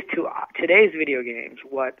 that is to today's video games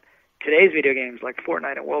what today's video games like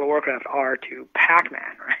Fortnite and World of Warcraft are to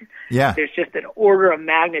Pac-Man, right? Yeah. There's just an order of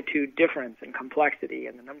magnitude difference in complexity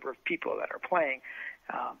and the number of people that are playing.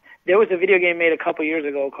 There was a video game made a couple years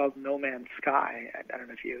ago called No Man's Sky. I don't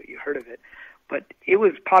know if you heard of it, but it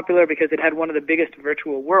was popular because it had one of the biggest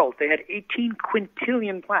virtual worlds. They had 18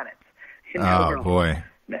 quintillion planets in that world. Oh, boy.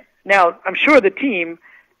 Now, I'm sure the team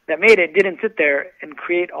that made it didn't sit there and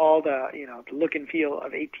create all the, the look and feel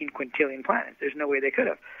of 18 quintillion planets. There's no way they could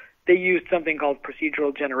have. They used something called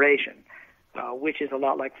procedural generation, which is a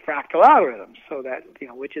lot like fractal algorithms. So that,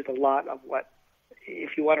 which is a lot of what,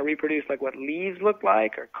 if you want to reproduce like what leaves look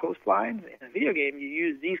like or coastlines in a video game, you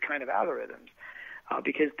use these kind of algorithms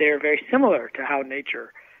because they're very similar to how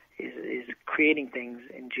nature is creating things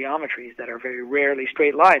in geometries that are very rarely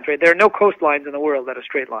straight lines. Right? There are no coastlines in the world that are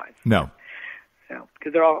straight lines. No.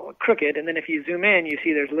 Because they're all crooked, and then if you zoom in, you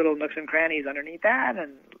see there's little nooks and crannies underneath that,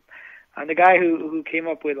 and the guy who came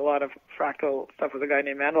up with a lot of fractal stuff was a guy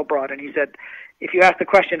named Mandelbrot, and he said, if you ask the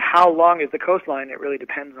question, how long is the coastline, it really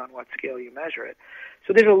depends on what scale you measure it.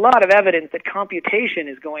 So there's a lot of evidence that computation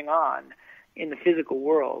is going on in the physical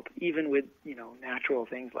world, even with, natural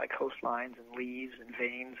things like coastlines and leaves and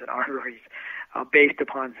veins and arteries, based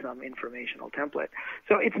upon some informational template.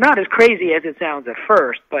 So it's not as crazy as it sounds at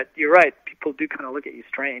first, but you're right, people do kind of look at you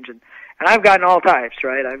strange. And I've gotten all types,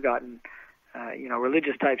 right? I've gotten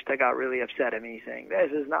religious types that got really upset at me saying,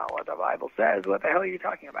 this is not what the Bible says. What the hell are you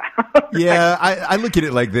talking about? Yeah, I look at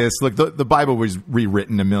it like this. Look, the Bible was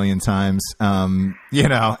rewritten a million times, and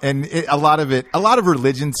a lot of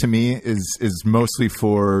religion to me is mostly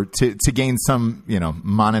to gain some,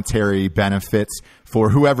 monetary benefits for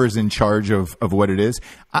whoever's in charge of what it is.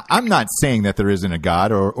 I'm not saying that there isn't a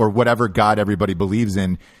God or whatever God everybody believes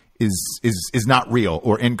in is not real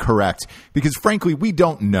or incorrect, because frankly, we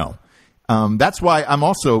don't know. That's why I'm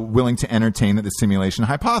also willing to entertain that the simulation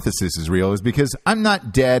hypothesis is real, is because I'm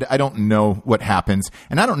not dead. I don't know what happens,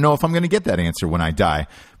 and I don't know if I'm going to get that answer when I die.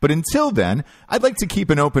 But until then, I'd like to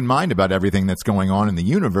keep an open mind about everything that's going on in the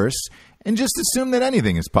universe and just assume that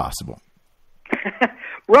anything is possible.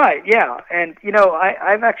 Right, yeah. And,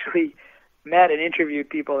 I've actually met and interviewed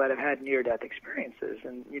people that have had near-death experiences,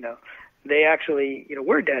 and, they actually,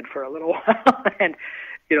 were dead for a little while, and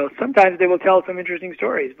sometimes they will tell some interesting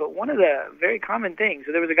stories. But one of the very common things,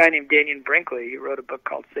 so there was a guy named Daniel Brinkley who wrote a book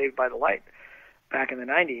called Saved by the Light back in the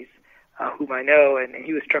 90s, whom I know, and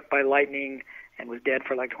he was struck by lightning and was dead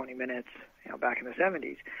for like 20 minutes, back in the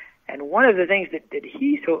 70s. And one of the things that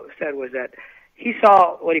he said was that he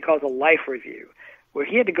saw what he calls a life review, where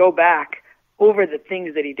he had to go back over the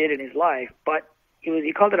things that he did in his life, but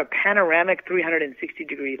he called it a panoramic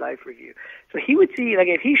 360-degree life review. So he would see, like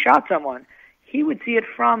if he shot someone, he would see it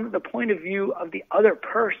from the point of view of the other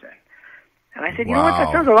person. And I said, you know what,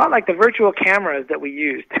 that sounds a lot like the virtual cameras that we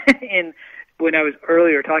used when I was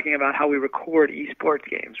earlier talking about how we record esports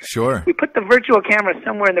games. Right? Sure. We put the virtual camera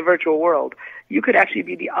somewhere in the virtual world. You could actually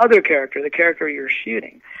be the other character, the character you're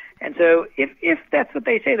shooting. And so if that's what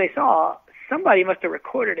they say they saw, somebody must have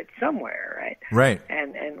recorded it somewhere, right? Right.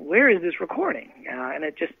 And where is this recording? And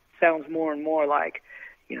it just sounds more and more like,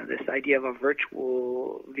 this idea of a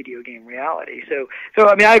virtual video game reality. So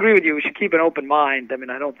I mean, I agree with you. We should keep an open mind. I mean,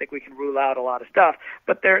 I don't think we can rule out a lot of stuff,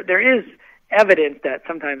 but there is evidence that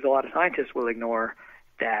sometimes a lot of scientists will ignore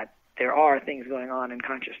that, there are things going on in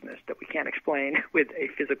consciousness that we can't explain with a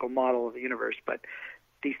physical model of the universe, but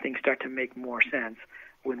these things start to make more sense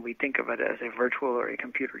when we think of it as a virtual or a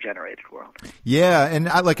computer-generated world. Yeah, and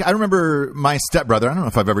I remember my stepbrother. I don't know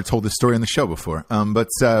if I've ever told this story on the show before, but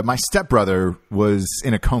my stepbrother was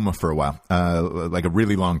in a coma for a while, like a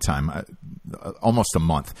really long time, almost a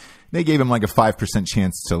month. They gave him like a 5%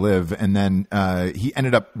 chance to live, and then he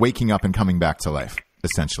ended up waking up and coming back to life,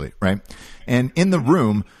 essentially, right? And in the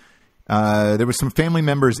room, there were some family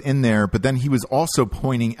members in there, but then he was also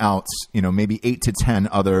pointing out, maybe 8 to 10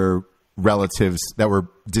 other relatives that were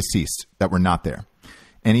deceased, that were not there.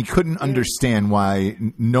 And he couldn't understand why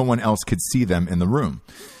no one else could see them in the room.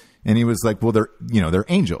 And he was like, well, they're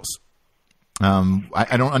angels.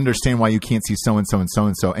 I don't understand why you can't see so-and-so and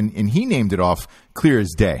so-and-so. And he named it off clear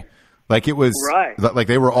as day. Like it was right. Like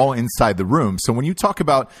they were all inside the room. So when you talk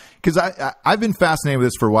about, because I've been fascinated with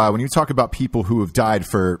this for a while, when you talk about people who have died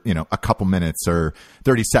for, a couple minutes or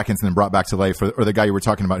 30 seconds and then brought back to life, or the guy you were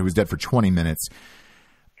talking about who was dead for 20 minutes,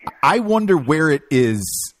 I wonder where it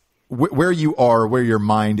is, where you are, where your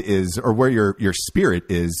mind is, or where your spirit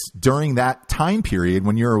is during that time period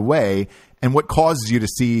when you're away, and what causes you to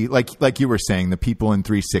see, like you were saying, the people in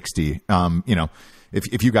 360,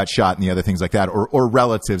 if you got shot and the other things like that, or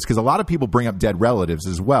relatives, because a lot of people bring up dead relatives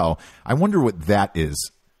as well. I wonder what that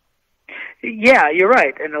is. Yeah, you're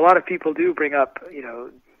right. And a lot of people do bring up,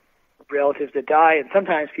 relatives that die, and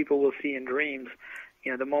sometimes people will see in dreams,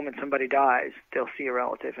 the moment somebody dies, they'll see a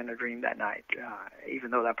relative in a dream that night, even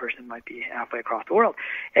though that person might be halfway across the world.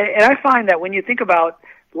 And I find that when you think about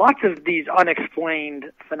lots of these unexplained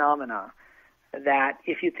phenomena, that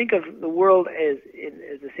if you think of the world as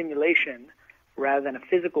a simulation rather than a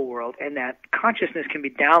physical world, and that consciousness can be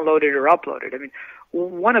downloaded or uploaded. I mean,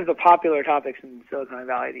 one of the popular topics in Silicon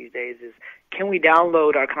Valley these days is, can we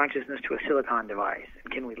download our consciousness to a silicon device,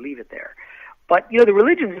 and can we leave it there? But, the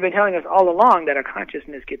religions have been telling us all along that our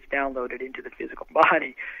consciousness gets downloaded into the physical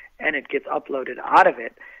body and it gets uploaded out of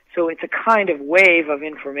it. So it's a kind of wave of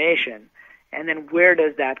information. And then where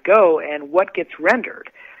does that go and what gets rendered?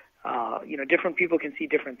 Different people can see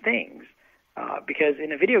different things. Because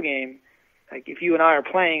in a video game, like if you and I are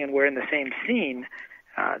playing and we're in the same scene,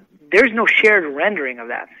 there's no shared rendering of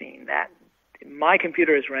that scene. That my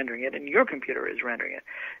computer is rendering it and your computer is rendering it.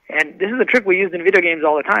 And this is a trick we used in video games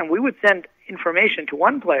all the time. We would send information to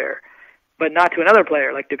one player, but not to another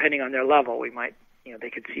player, like depending on their level. We might, they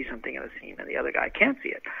could see something in a scene and the other guy can't see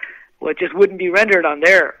it. Well, it just wouldn't be rendered on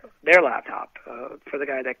their laptop for the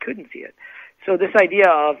guy that couldn't see it. So this idea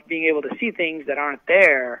of being able to see things that aren't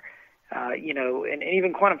there, and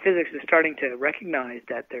even quantum physics is starting to recognize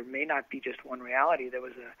that there may not be just one reality. There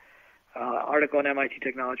was an article in MIT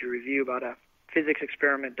Technology Review about a physics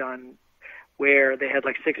experiment done where they had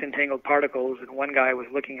like 6 entangled particles, and one guy was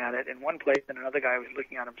looking at it in one place and another guy was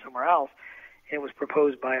looking at them somewhere else. And it was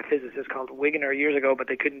proposed by a physicist called Wigner years ago, but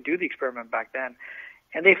they couldn't do the experiment back then.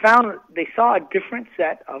 And they saw a different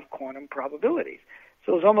set of quantum probabilities.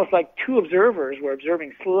 So it was almost like two observers were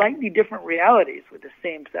observing slightly different realities with the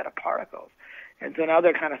same set of particles. And so now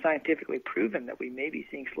they're kind of scientifically proven that we may be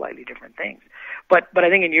seeing slightly different things. But I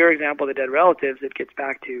think in your example, the dead relatives, it gets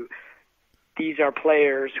back to these are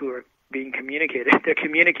players who are being communicated. They're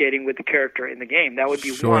communicating with the character in the game. That would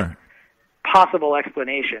be one possible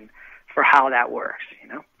explanation for how that works,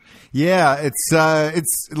 Yeah,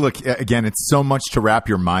 it's look, again, it's so much to wrap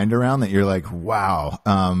your mind around that you're like, wow.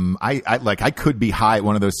 I could be high at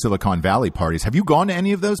one of those Silicon Valley parties. Have you gone to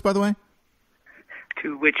any of those, by the way?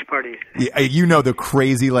 To which parties? Yeah, the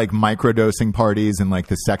crazy microdosing parties and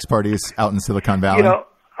the sex parties out in Silicon Valley.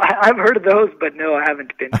 I've heard of those, but no, I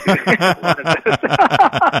haven't been to one of those.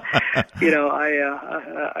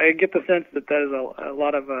 I get the sense that there's a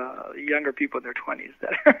lot of younger people in their 20s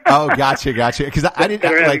that are. Oh, gotcha. Because I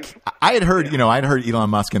had heard, I'd heard Elon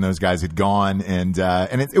Musk and those guys had gone, and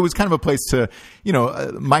it was kind of a place to,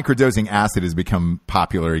 microdosing acid has become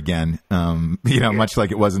popular again, much like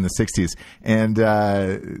it was in the 60s. And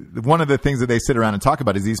one of the things that they sit around and talk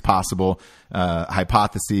about is these possible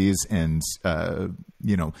hypotheses and,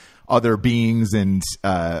 other beings and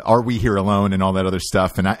are we here alone and all that other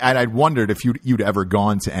stuff. And I'd wondered if you'd ever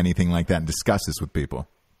gone to anything like that and discussed this with people.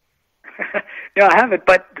 No, I haven't,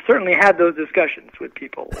 but certainly had those discussions with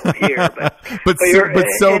people here. But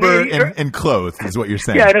sober and clothed is what you're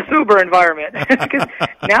saying. Yeah, in a sober environment. Because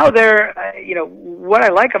now what I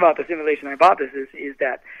like about the simulation hypothesis is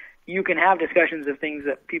that you can have discussions of things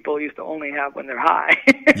that people used to only have when they're high.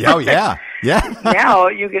 Oh, yeah. Now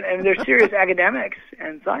you can, and there's serious academics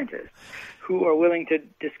and scientists who are willing to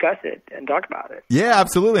discuss it and talk about it. Yeah,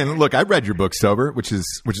 absolutely. And look, I read your book sober, which is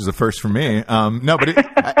a first for me. No,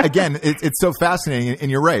 but again, it's so fascinating,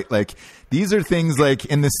 and you're right. Like, these are things like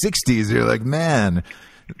in the 60s, you're like, man,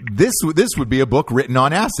 this would be a book written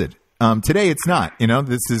on acid. Today it's not.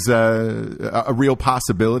 This is a real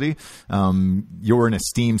possibility. You're an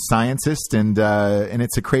esteemed scientist, and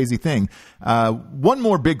it's a crazy thing. One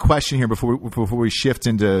more big question here before we shift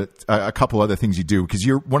into a couple other things you do, because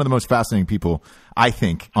you're one of the most fascinating people, I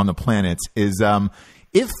think, on the planet. Is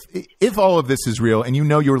if all of this is real, and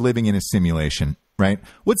you're living in a simulation, right?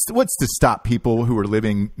 What's to stop people who are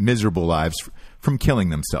living miserable lives from killing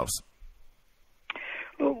themselves?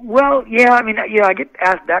 Well, yeah, I mean, I get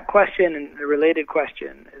asked that question, and the related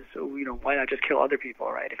question is, why not just kill other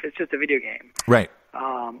people, right? If it's just a video game, right?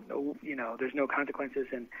 There's no consequences,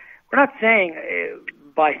 and we're not saying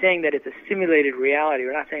by saying that it's a simulated reality,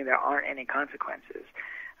 we're not saying there aren't any consequences.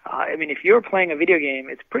 I mean, if you're playing a video game,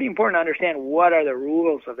 it's pretty important to understand what are the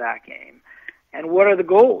rules of that game, and what are the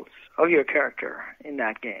goals of your character in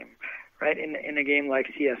that game. Right, in a game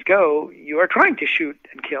like CS:GO, you are trying to shoot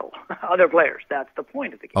and kill other players. That's the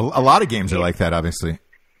point of the game. A lot of games are like that, obviously.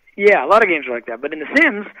 Yeah, a lot of games are like that. But in The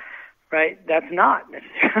Sims, right, that's not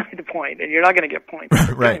necessarily the point, and you're not going to get points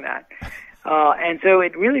for doing that. And so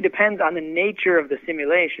it really depends on the nature of the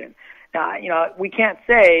simulation. Now, we can't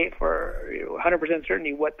say for 100%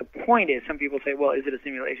 certainty what the point is. Some people say, well, is it a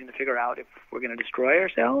simulation to figure out if we're going to destroy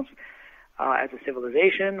ourselves as a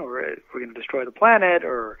civilization, or if we're going to destroy the planet,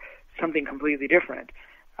 or something completely different.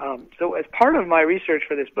 So as part of my research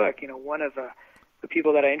for this book, one of the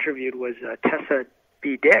people that I interviewed was Tessa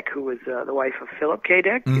B. Dick, who was the wife of Philip K.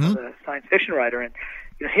 Dick, the science fiction writer. And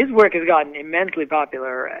his work has gotten immensely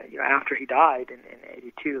popular after he died in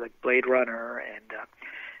 82, like Blade Runner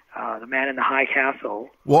and The Man in the High Castle.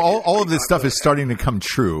 Well, all of this stuff is starting to come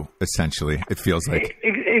true, essentially, it feels like.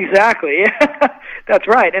 Exactly. That's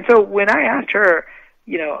right. And so when I asked her,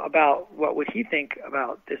 about what would he think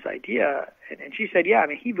about this idea, and she said, yeah, I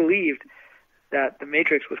mean, he believed that the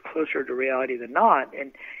Matrix was closer to reality than not,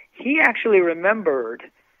 and he actually remembered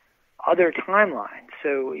other timelines.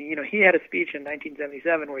 So, he had a speech in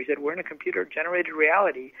 1977 where he said, we're in a computer-generated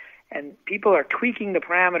reality, and people are tweaking the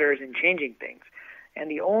parameters and changing things.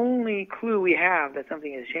 And the only clue we have that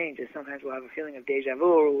something has changed is sometimes we'll have a feeling of deja vu,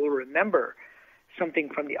 or we'll remember something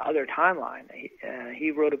from the other timeline.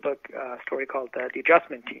 He wrote a story called The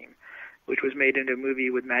Adjustment Team, which was made into a movie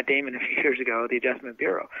with Matt Damon a few years ago, The Adjustment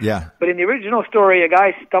Bureau. Yeah. But in the original story, a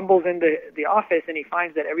guy stumbles into the office and he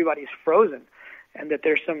finds that everybody's frozen, and that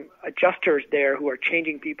there's some adjusters there who are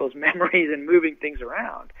changing people's memories and moving things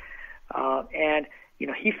around. And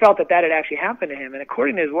he felt that had actually happened to him. And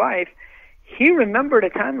according to his wife, he remembered a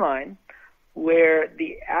timeline where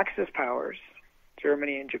the Axis powers,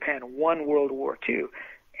 Germany and Japan, won World War II.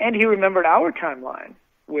 And he remembered our timeline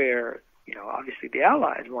where, obviously the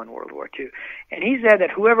Allies won World War II. And he said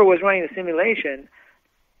that whoever was running the simulation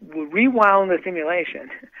rewound the simulation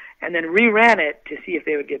and then reran it to see if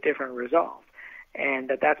they would get different results.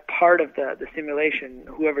 And that's part of the simulation.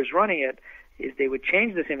 Whoever's running it is they would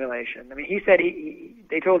change the simulation. I mean, he said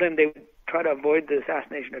they told him they would try to avoid the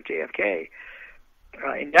assassination of JFK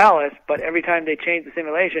in Dallas, but every time they changed the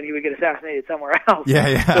simulation, he would get assassinated somewhere else.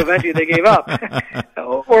 Yeah. So eventually they gave up.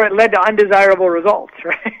 Or it led to undesirable results,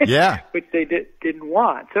 right? Yeah. Which they didn't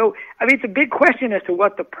want. So, I mean, it's a big question as to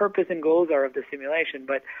what the purpose and goals are of the simulation,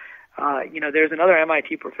 but, there's another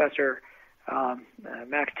MIT professor,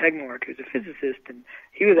 Max Tegmark, who's a physicist, and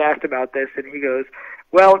he was asked about this, and he goes,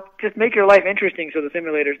 well, just make your life interesting so the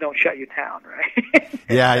simulators don't shut you down, right?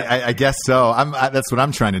 Yeah, I guess so. That's what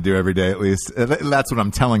I'm trying to do every day, at least. That's what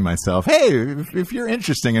I'm telling myself. Hey, if you're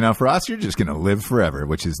interesting enough, Ross, you're just going to live forever,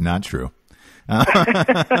 which is not true.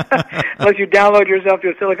 Unless you download yourself to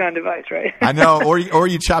a silicon device, right? I know, or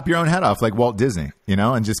you chop your own head off like Walt Disney,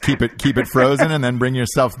 and just keep it frozen and then bring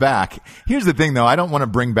yourself back. Here's the thing, though: I don't want to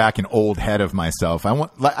bring back an old head of myself. I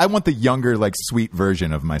want the younger, sweet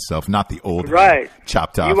version of myself, not the old head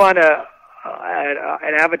chopped off. You want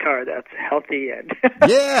an avatar that's healthy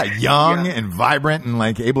and young and vibrant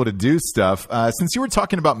and able to do stuff. Since you were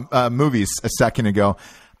talking about movies a second ago,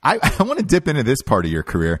 I want to dip into this part of your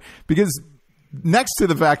career because, next to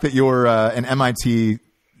the fact that you're an MIT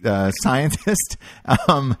scientist,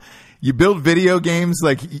 you build video games,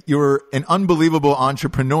 you're an unbelievable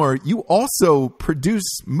entrepreneur. You also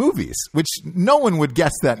produce movies, which no one would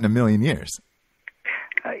guess that in a million years.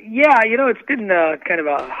 It's been kind of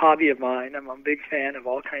a hobby of mine. I'm a big fan of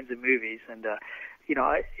all kinds of movies, and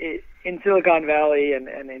in Silicon Valley and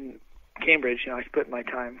in Cambridge, I split my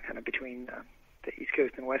time kind of between the East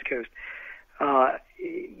Coast and West Coast. I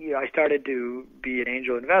started to be an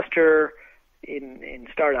angel investor in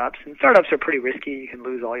startups, and startups are pretty risky. You can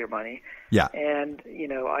lose all your money. Yeah. And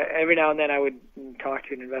every now and then I would talk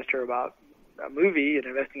to an investor about a movie and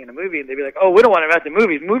investing in a movie, and they'd be like, "Oh, we don't want to invest in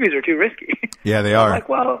movies. Movies are too risky." Yeah, they are. I'm like,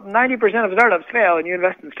 well, 90% of startups fail, and you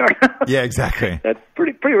invest in startups. Yeah, exactly. That's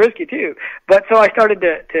pretty risky too. But so I started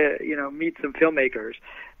to meet some filmmakers,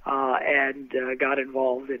 and got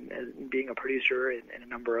involved in being a producer in a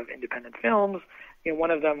number of independent films.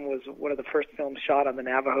 One of them was one of the first films shot on the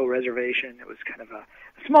Navajo reservation. It was kind of a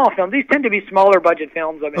small film. These tend to be smaller budget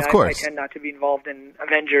films. I mean, I tend not to be involved in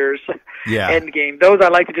Avengers, Endgame. Those I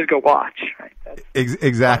like to just go watch. Right?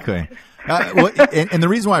 Exactly. And the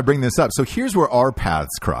reason why I bring this up, so here's where our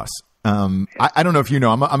paths cross. I don't know if you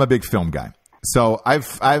know, I'm a big film guy. So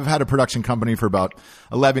I've had a production company for about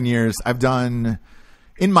 11 years. I've done,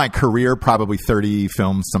 in my career, probably 30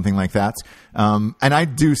 films, something like that. And I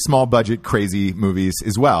do small budget, crazy movies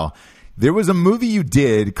as well. There was a movie you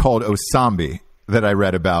did called Osambi that I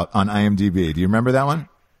read about on IMDb. Do you remember that one?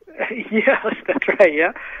 Yes, that's right,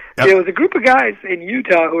 yeah. Yep. There was a group of guys in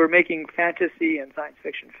Utah who were making fantasy and science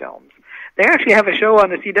fiction films. They actually have a show on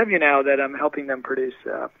the CW now that I'm helping them produce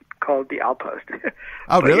called The Outpost.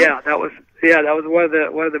 Oh, really? Yeah, that was one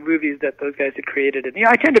of the movies that those guys had created. And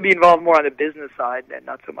I tend to be involved more on the business side and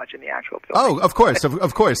not so much in the actual film. Oh, of course,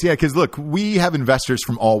 of course, yeah. Because look, we have investors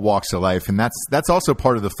from all walks of life, and that's also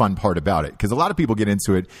part of the fun part about it. Because a lot of people get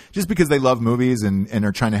into it just because they love movies and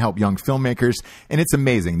are trying to help young filmmakers, and it's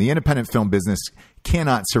amazing. The independent film business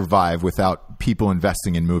cannot survive without people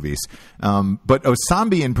investing in movies. But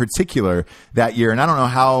Osambi in particular that year, and I don't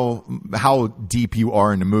know how deep you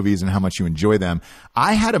are into movies and how much you enjoy them.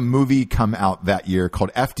 I had a movie come out that year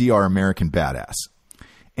called FDR American Badass.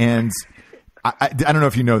 And I don't know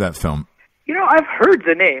if you know that film. I've heard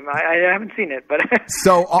the name. I haven't seen it, but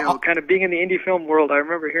so kind of being in the indie film world, I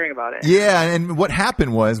remember hearing about it. Yeah, and what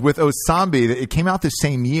happened was with Osambi, it came out the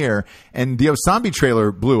same year, and the Osambi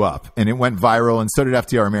trailer blew up, and it went viral, and so did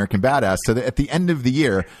FDR American Badass. So that at the end of the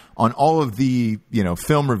year, on all of the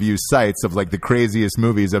film review sites of like the craziest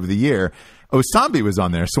movies of the year, Osambi was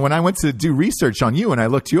on there. So when I went to do research on you and I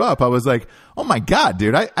looked you up, I was like, oh my God,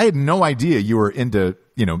 dude, I had no idea you were into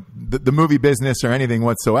the movie business or anything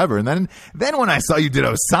whatsoever. And then when I saw you did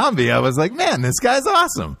Osambi, I was like, man, this guy's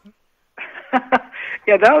awesome.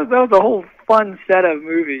 Yeah, that was a whole fun set of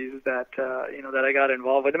movies that that I got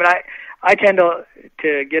involved with. I mean, I tend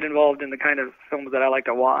to get involved in the kind of films that I like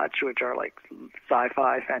to watch, which are like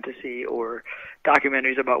sci-fi, fantasy, or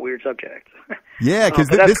documentaries about weird subjects. Yeah, because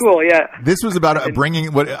that's cool. Yeah, this was about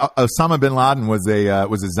bringing what Osama bin Laden was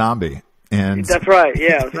a zombie. And that's right.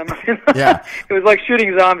 Yeah, yeah. It was like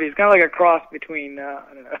shooting zombies, kind of like a cross between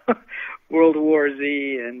World War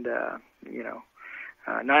Z and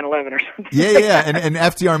 9/11 or something. Yeah. And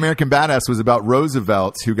FDR American Badass was about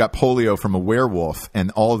Roosevelt, who got polio from a werewolf,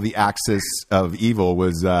 and all of the axis of evil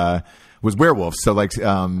was werewolves. So like,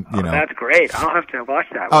 that's great. I'll have to watch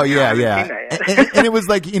that. Oh yeah. And it was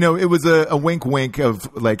like, it was a wink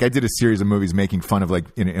of like, I did a series of movies making fun of like,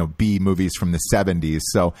 B movies from the 70s.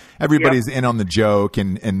 So everybody's in on the joke,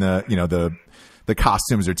 and the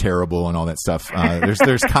costumes are terrible and all that stuff.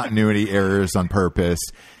 There's continuity errors on purpose.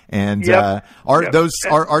 And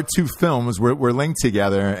our two films were linked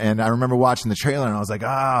together, and I remember watching the trailer, and I was like,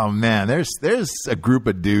 "Oh man, there's a group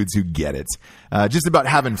of dudes who get it, just about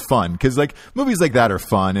having fun." Because like movies like that are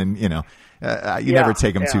fun, and you never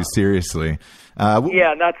take them too seriously.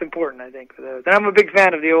 That's important, I think, for those. And I'm a big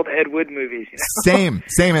fan of the old Ed Wood movies. Same,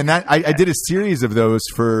 and that I did a series of those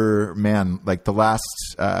for like the last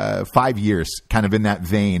 5 years, kind of in that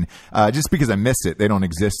vein, just because I miss it. They don't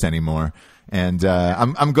exist anymore. And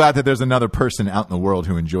I'm glad that there's another person out in the world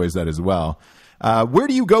who enjoys that as well. Where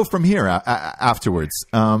do you go from here afterwards?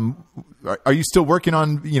 Are you still working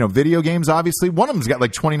on video games? Obviously, one of them's got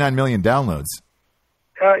like 29 million downloads.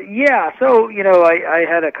 So I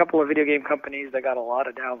had a couple of video game companies that got a lot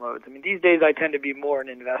of downloads. I mean, these days I tend to be more an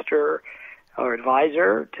investor or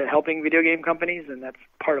advisor to helping video game companies, and that's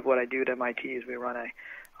part of what I do at MIT. Is we run a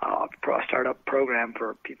startup program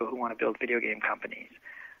for people who want to build video game companies.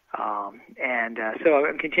 So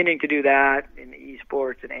I'm continuing to do that in the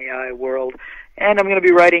esports and AI world, and I'm going to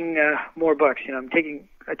be writing more books.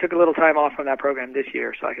 I took a little time off from that program this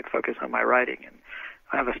year so I could focus on my writing, and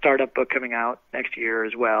I have a startup book coming out next year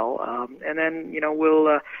as well. And then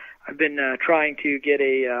I've been trying to get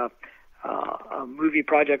a movie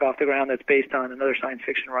project off the ground that's based on another science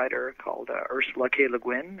fiction writer called Ursula K. Le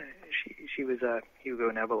Guin. she was a Hugo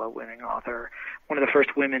Nebula winning author, one of the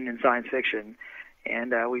first women in science fiction,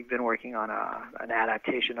 and we've been working on an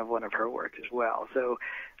adaptation of one of her works as well. So,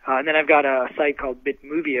 and then I've got a site called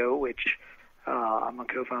Bitmovio, which I'm a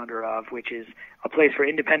co-founder of, which is a place for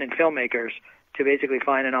independent filmmakers to basically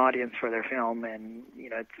find an audience for their film, and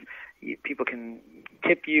people can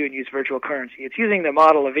tip you and use virtual currency. It's using the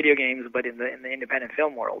model of video games, but in the independent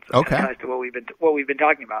film world. So okay. It ties to what we've been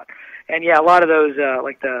talking about. And yeah, a lot of those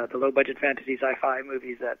like the low budget fantasy sci-fi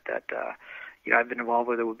movies that I've been involved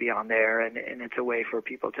with, it would be on there, and it's a way for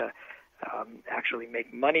people to actually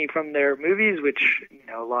make money from their movies, which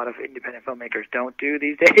a lot of independent filmmakers don't do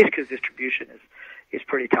these days because distribution is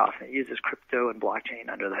pretty tough. It uses crypto and blockchain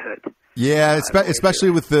under the hood. Yeah, especially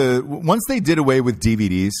with once they did away with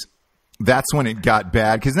DVDs, that's when it got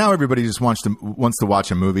bad, because now everybody just wants to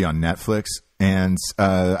watch a movie on Netflix. And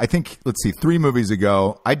I think, let's see, 3 movies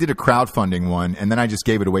ago, I did a crowdfunding one, and then I just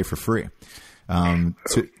gave it away for free to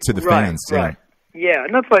the fans. Right. Yeah,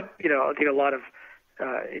 and that's what I think a lot of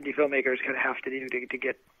indie filmmakers kind of have to do to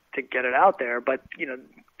get it out there. But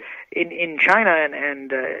in China and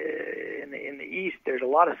in the East, there's a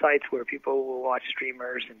lot of sites where people will watch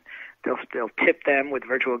streamers, and they'll tip them with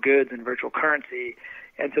virtual goods and virtual currency.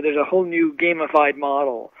 And so there's a whole new gamified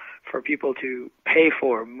model for people to pay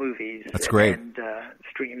for movies. That's great. And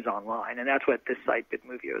streams online, and that's what this site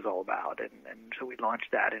Bitmovio is all about. And so we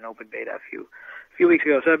launched that in open beta a few weeks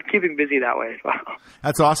ago. So I'm keeping busy that way as well.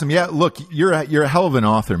 That's awesome. Yeah, look, you're a hell of an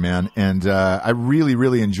author, man, and I really,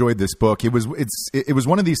 really enjoyed this book. It was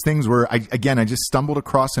one of these things where I just stumbled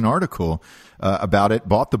across an article about it,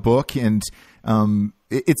 bought the book, and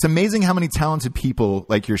it's amazing how many talented people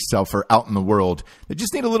like yourself are out in the world that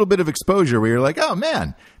just need a little bit of exposure, where you're like, oh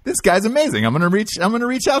man, this guy's amazing. I'm gonna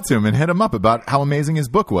reach out to him and hit him up about how amazing his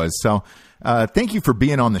book was. So thank you for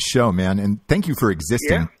being on the show, man, and thank you for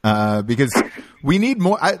existing. Yeah. Because we need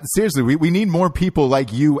more. Seriously, we need more people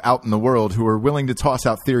like you out in the world who are willing to toss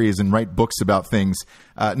out theories and write books about things,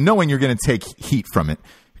 knowing you're going to take heat from it.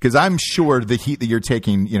 Because I'm sure the heat that you're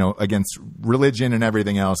taking, against religion and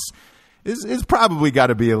everything else, is probably got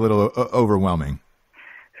to be a little overwhelming.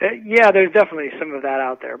 Yeah, there's definitely some of that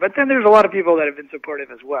out there. But then there's a lot of people that have been supportive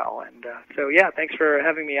as well. And so, yeah, thanks for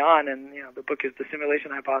having me on. And, the book is The Simulation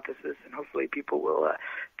Hypothesis, and hopefully people will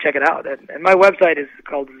check it out. And my website is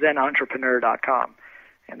called zenentrepreneur.com.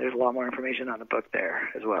 And there's a lot more information on the book there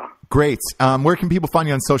as well. Great. Where can people find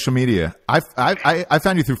you on social media? I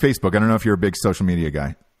found you through Facebook. I don't know if you're a big social media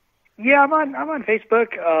guy. Yeah, I'm on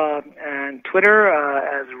Facebook and Twitter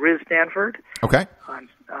as Riz Stanford. Okay.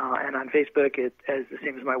 And on Facebook, it as the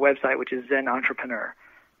same as my website, which is Zen Entrepreneur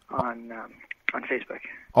on Facebook.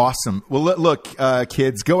 Awesome. Well, look,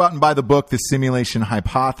 kids, go out and buy the book, The Simulation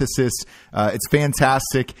Hypothesis. It's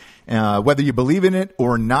fantastic. Whether you believe in it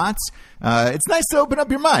or not, it's nice to open up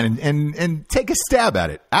your mind and take a stab at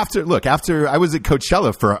it. After I was at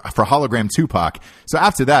Coachella for Hologram Tupac, so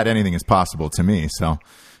after that, anything is possible to me. So.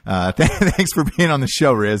 Thanks for being on the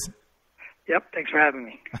show, Riz. Yep, thanks for having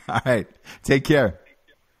me. All right, take care.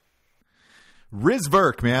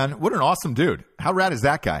 Virk, man, what an awesome dude. How rad is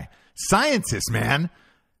that guy? Scientist, man.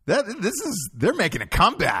 They're making a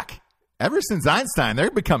comeback. Ever since Einstein, they're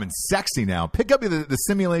becoming sexy now. Pick up the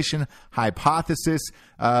Simulation Hypothesis.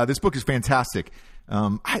 This book is fantastic.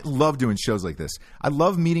 I love doing shows like this. I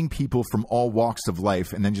love meeting people from all walks of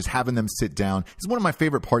life and then just having them sit down. It's one of my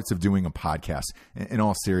favorite parts of doing a podcast, in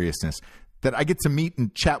all seriousness, that I get to meet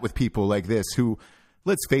and chat with people like this who,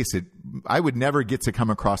 let's face it, I would never get to come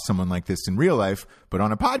across someone like this in real life, but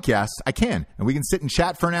on a podcast, I can. And we can sit and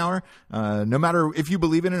chat for an hour, no matter if you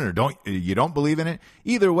believe in it or you don't believe in it.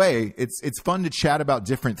 Either way, it's fun to chat about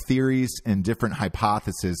different theories and different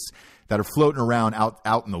hypotheses that are floating around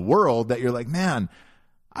out in the world that you're like, man,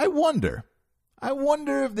 I wonder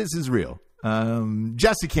if this is real.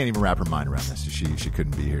 Jessie can't even wrap her mind around this. She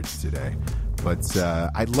couldn't be here today. But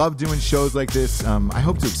I love doing shows like this. I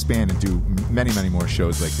hope to expand and do many, many more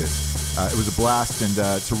shows like this. It was a blast. And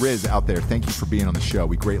to Riz out there, thank you for being on the show.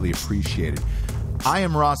 We greatly appreciate it. I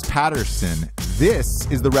am Ross Patterson. This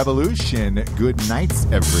is The Revolution. Good night,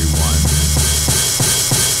 everyone.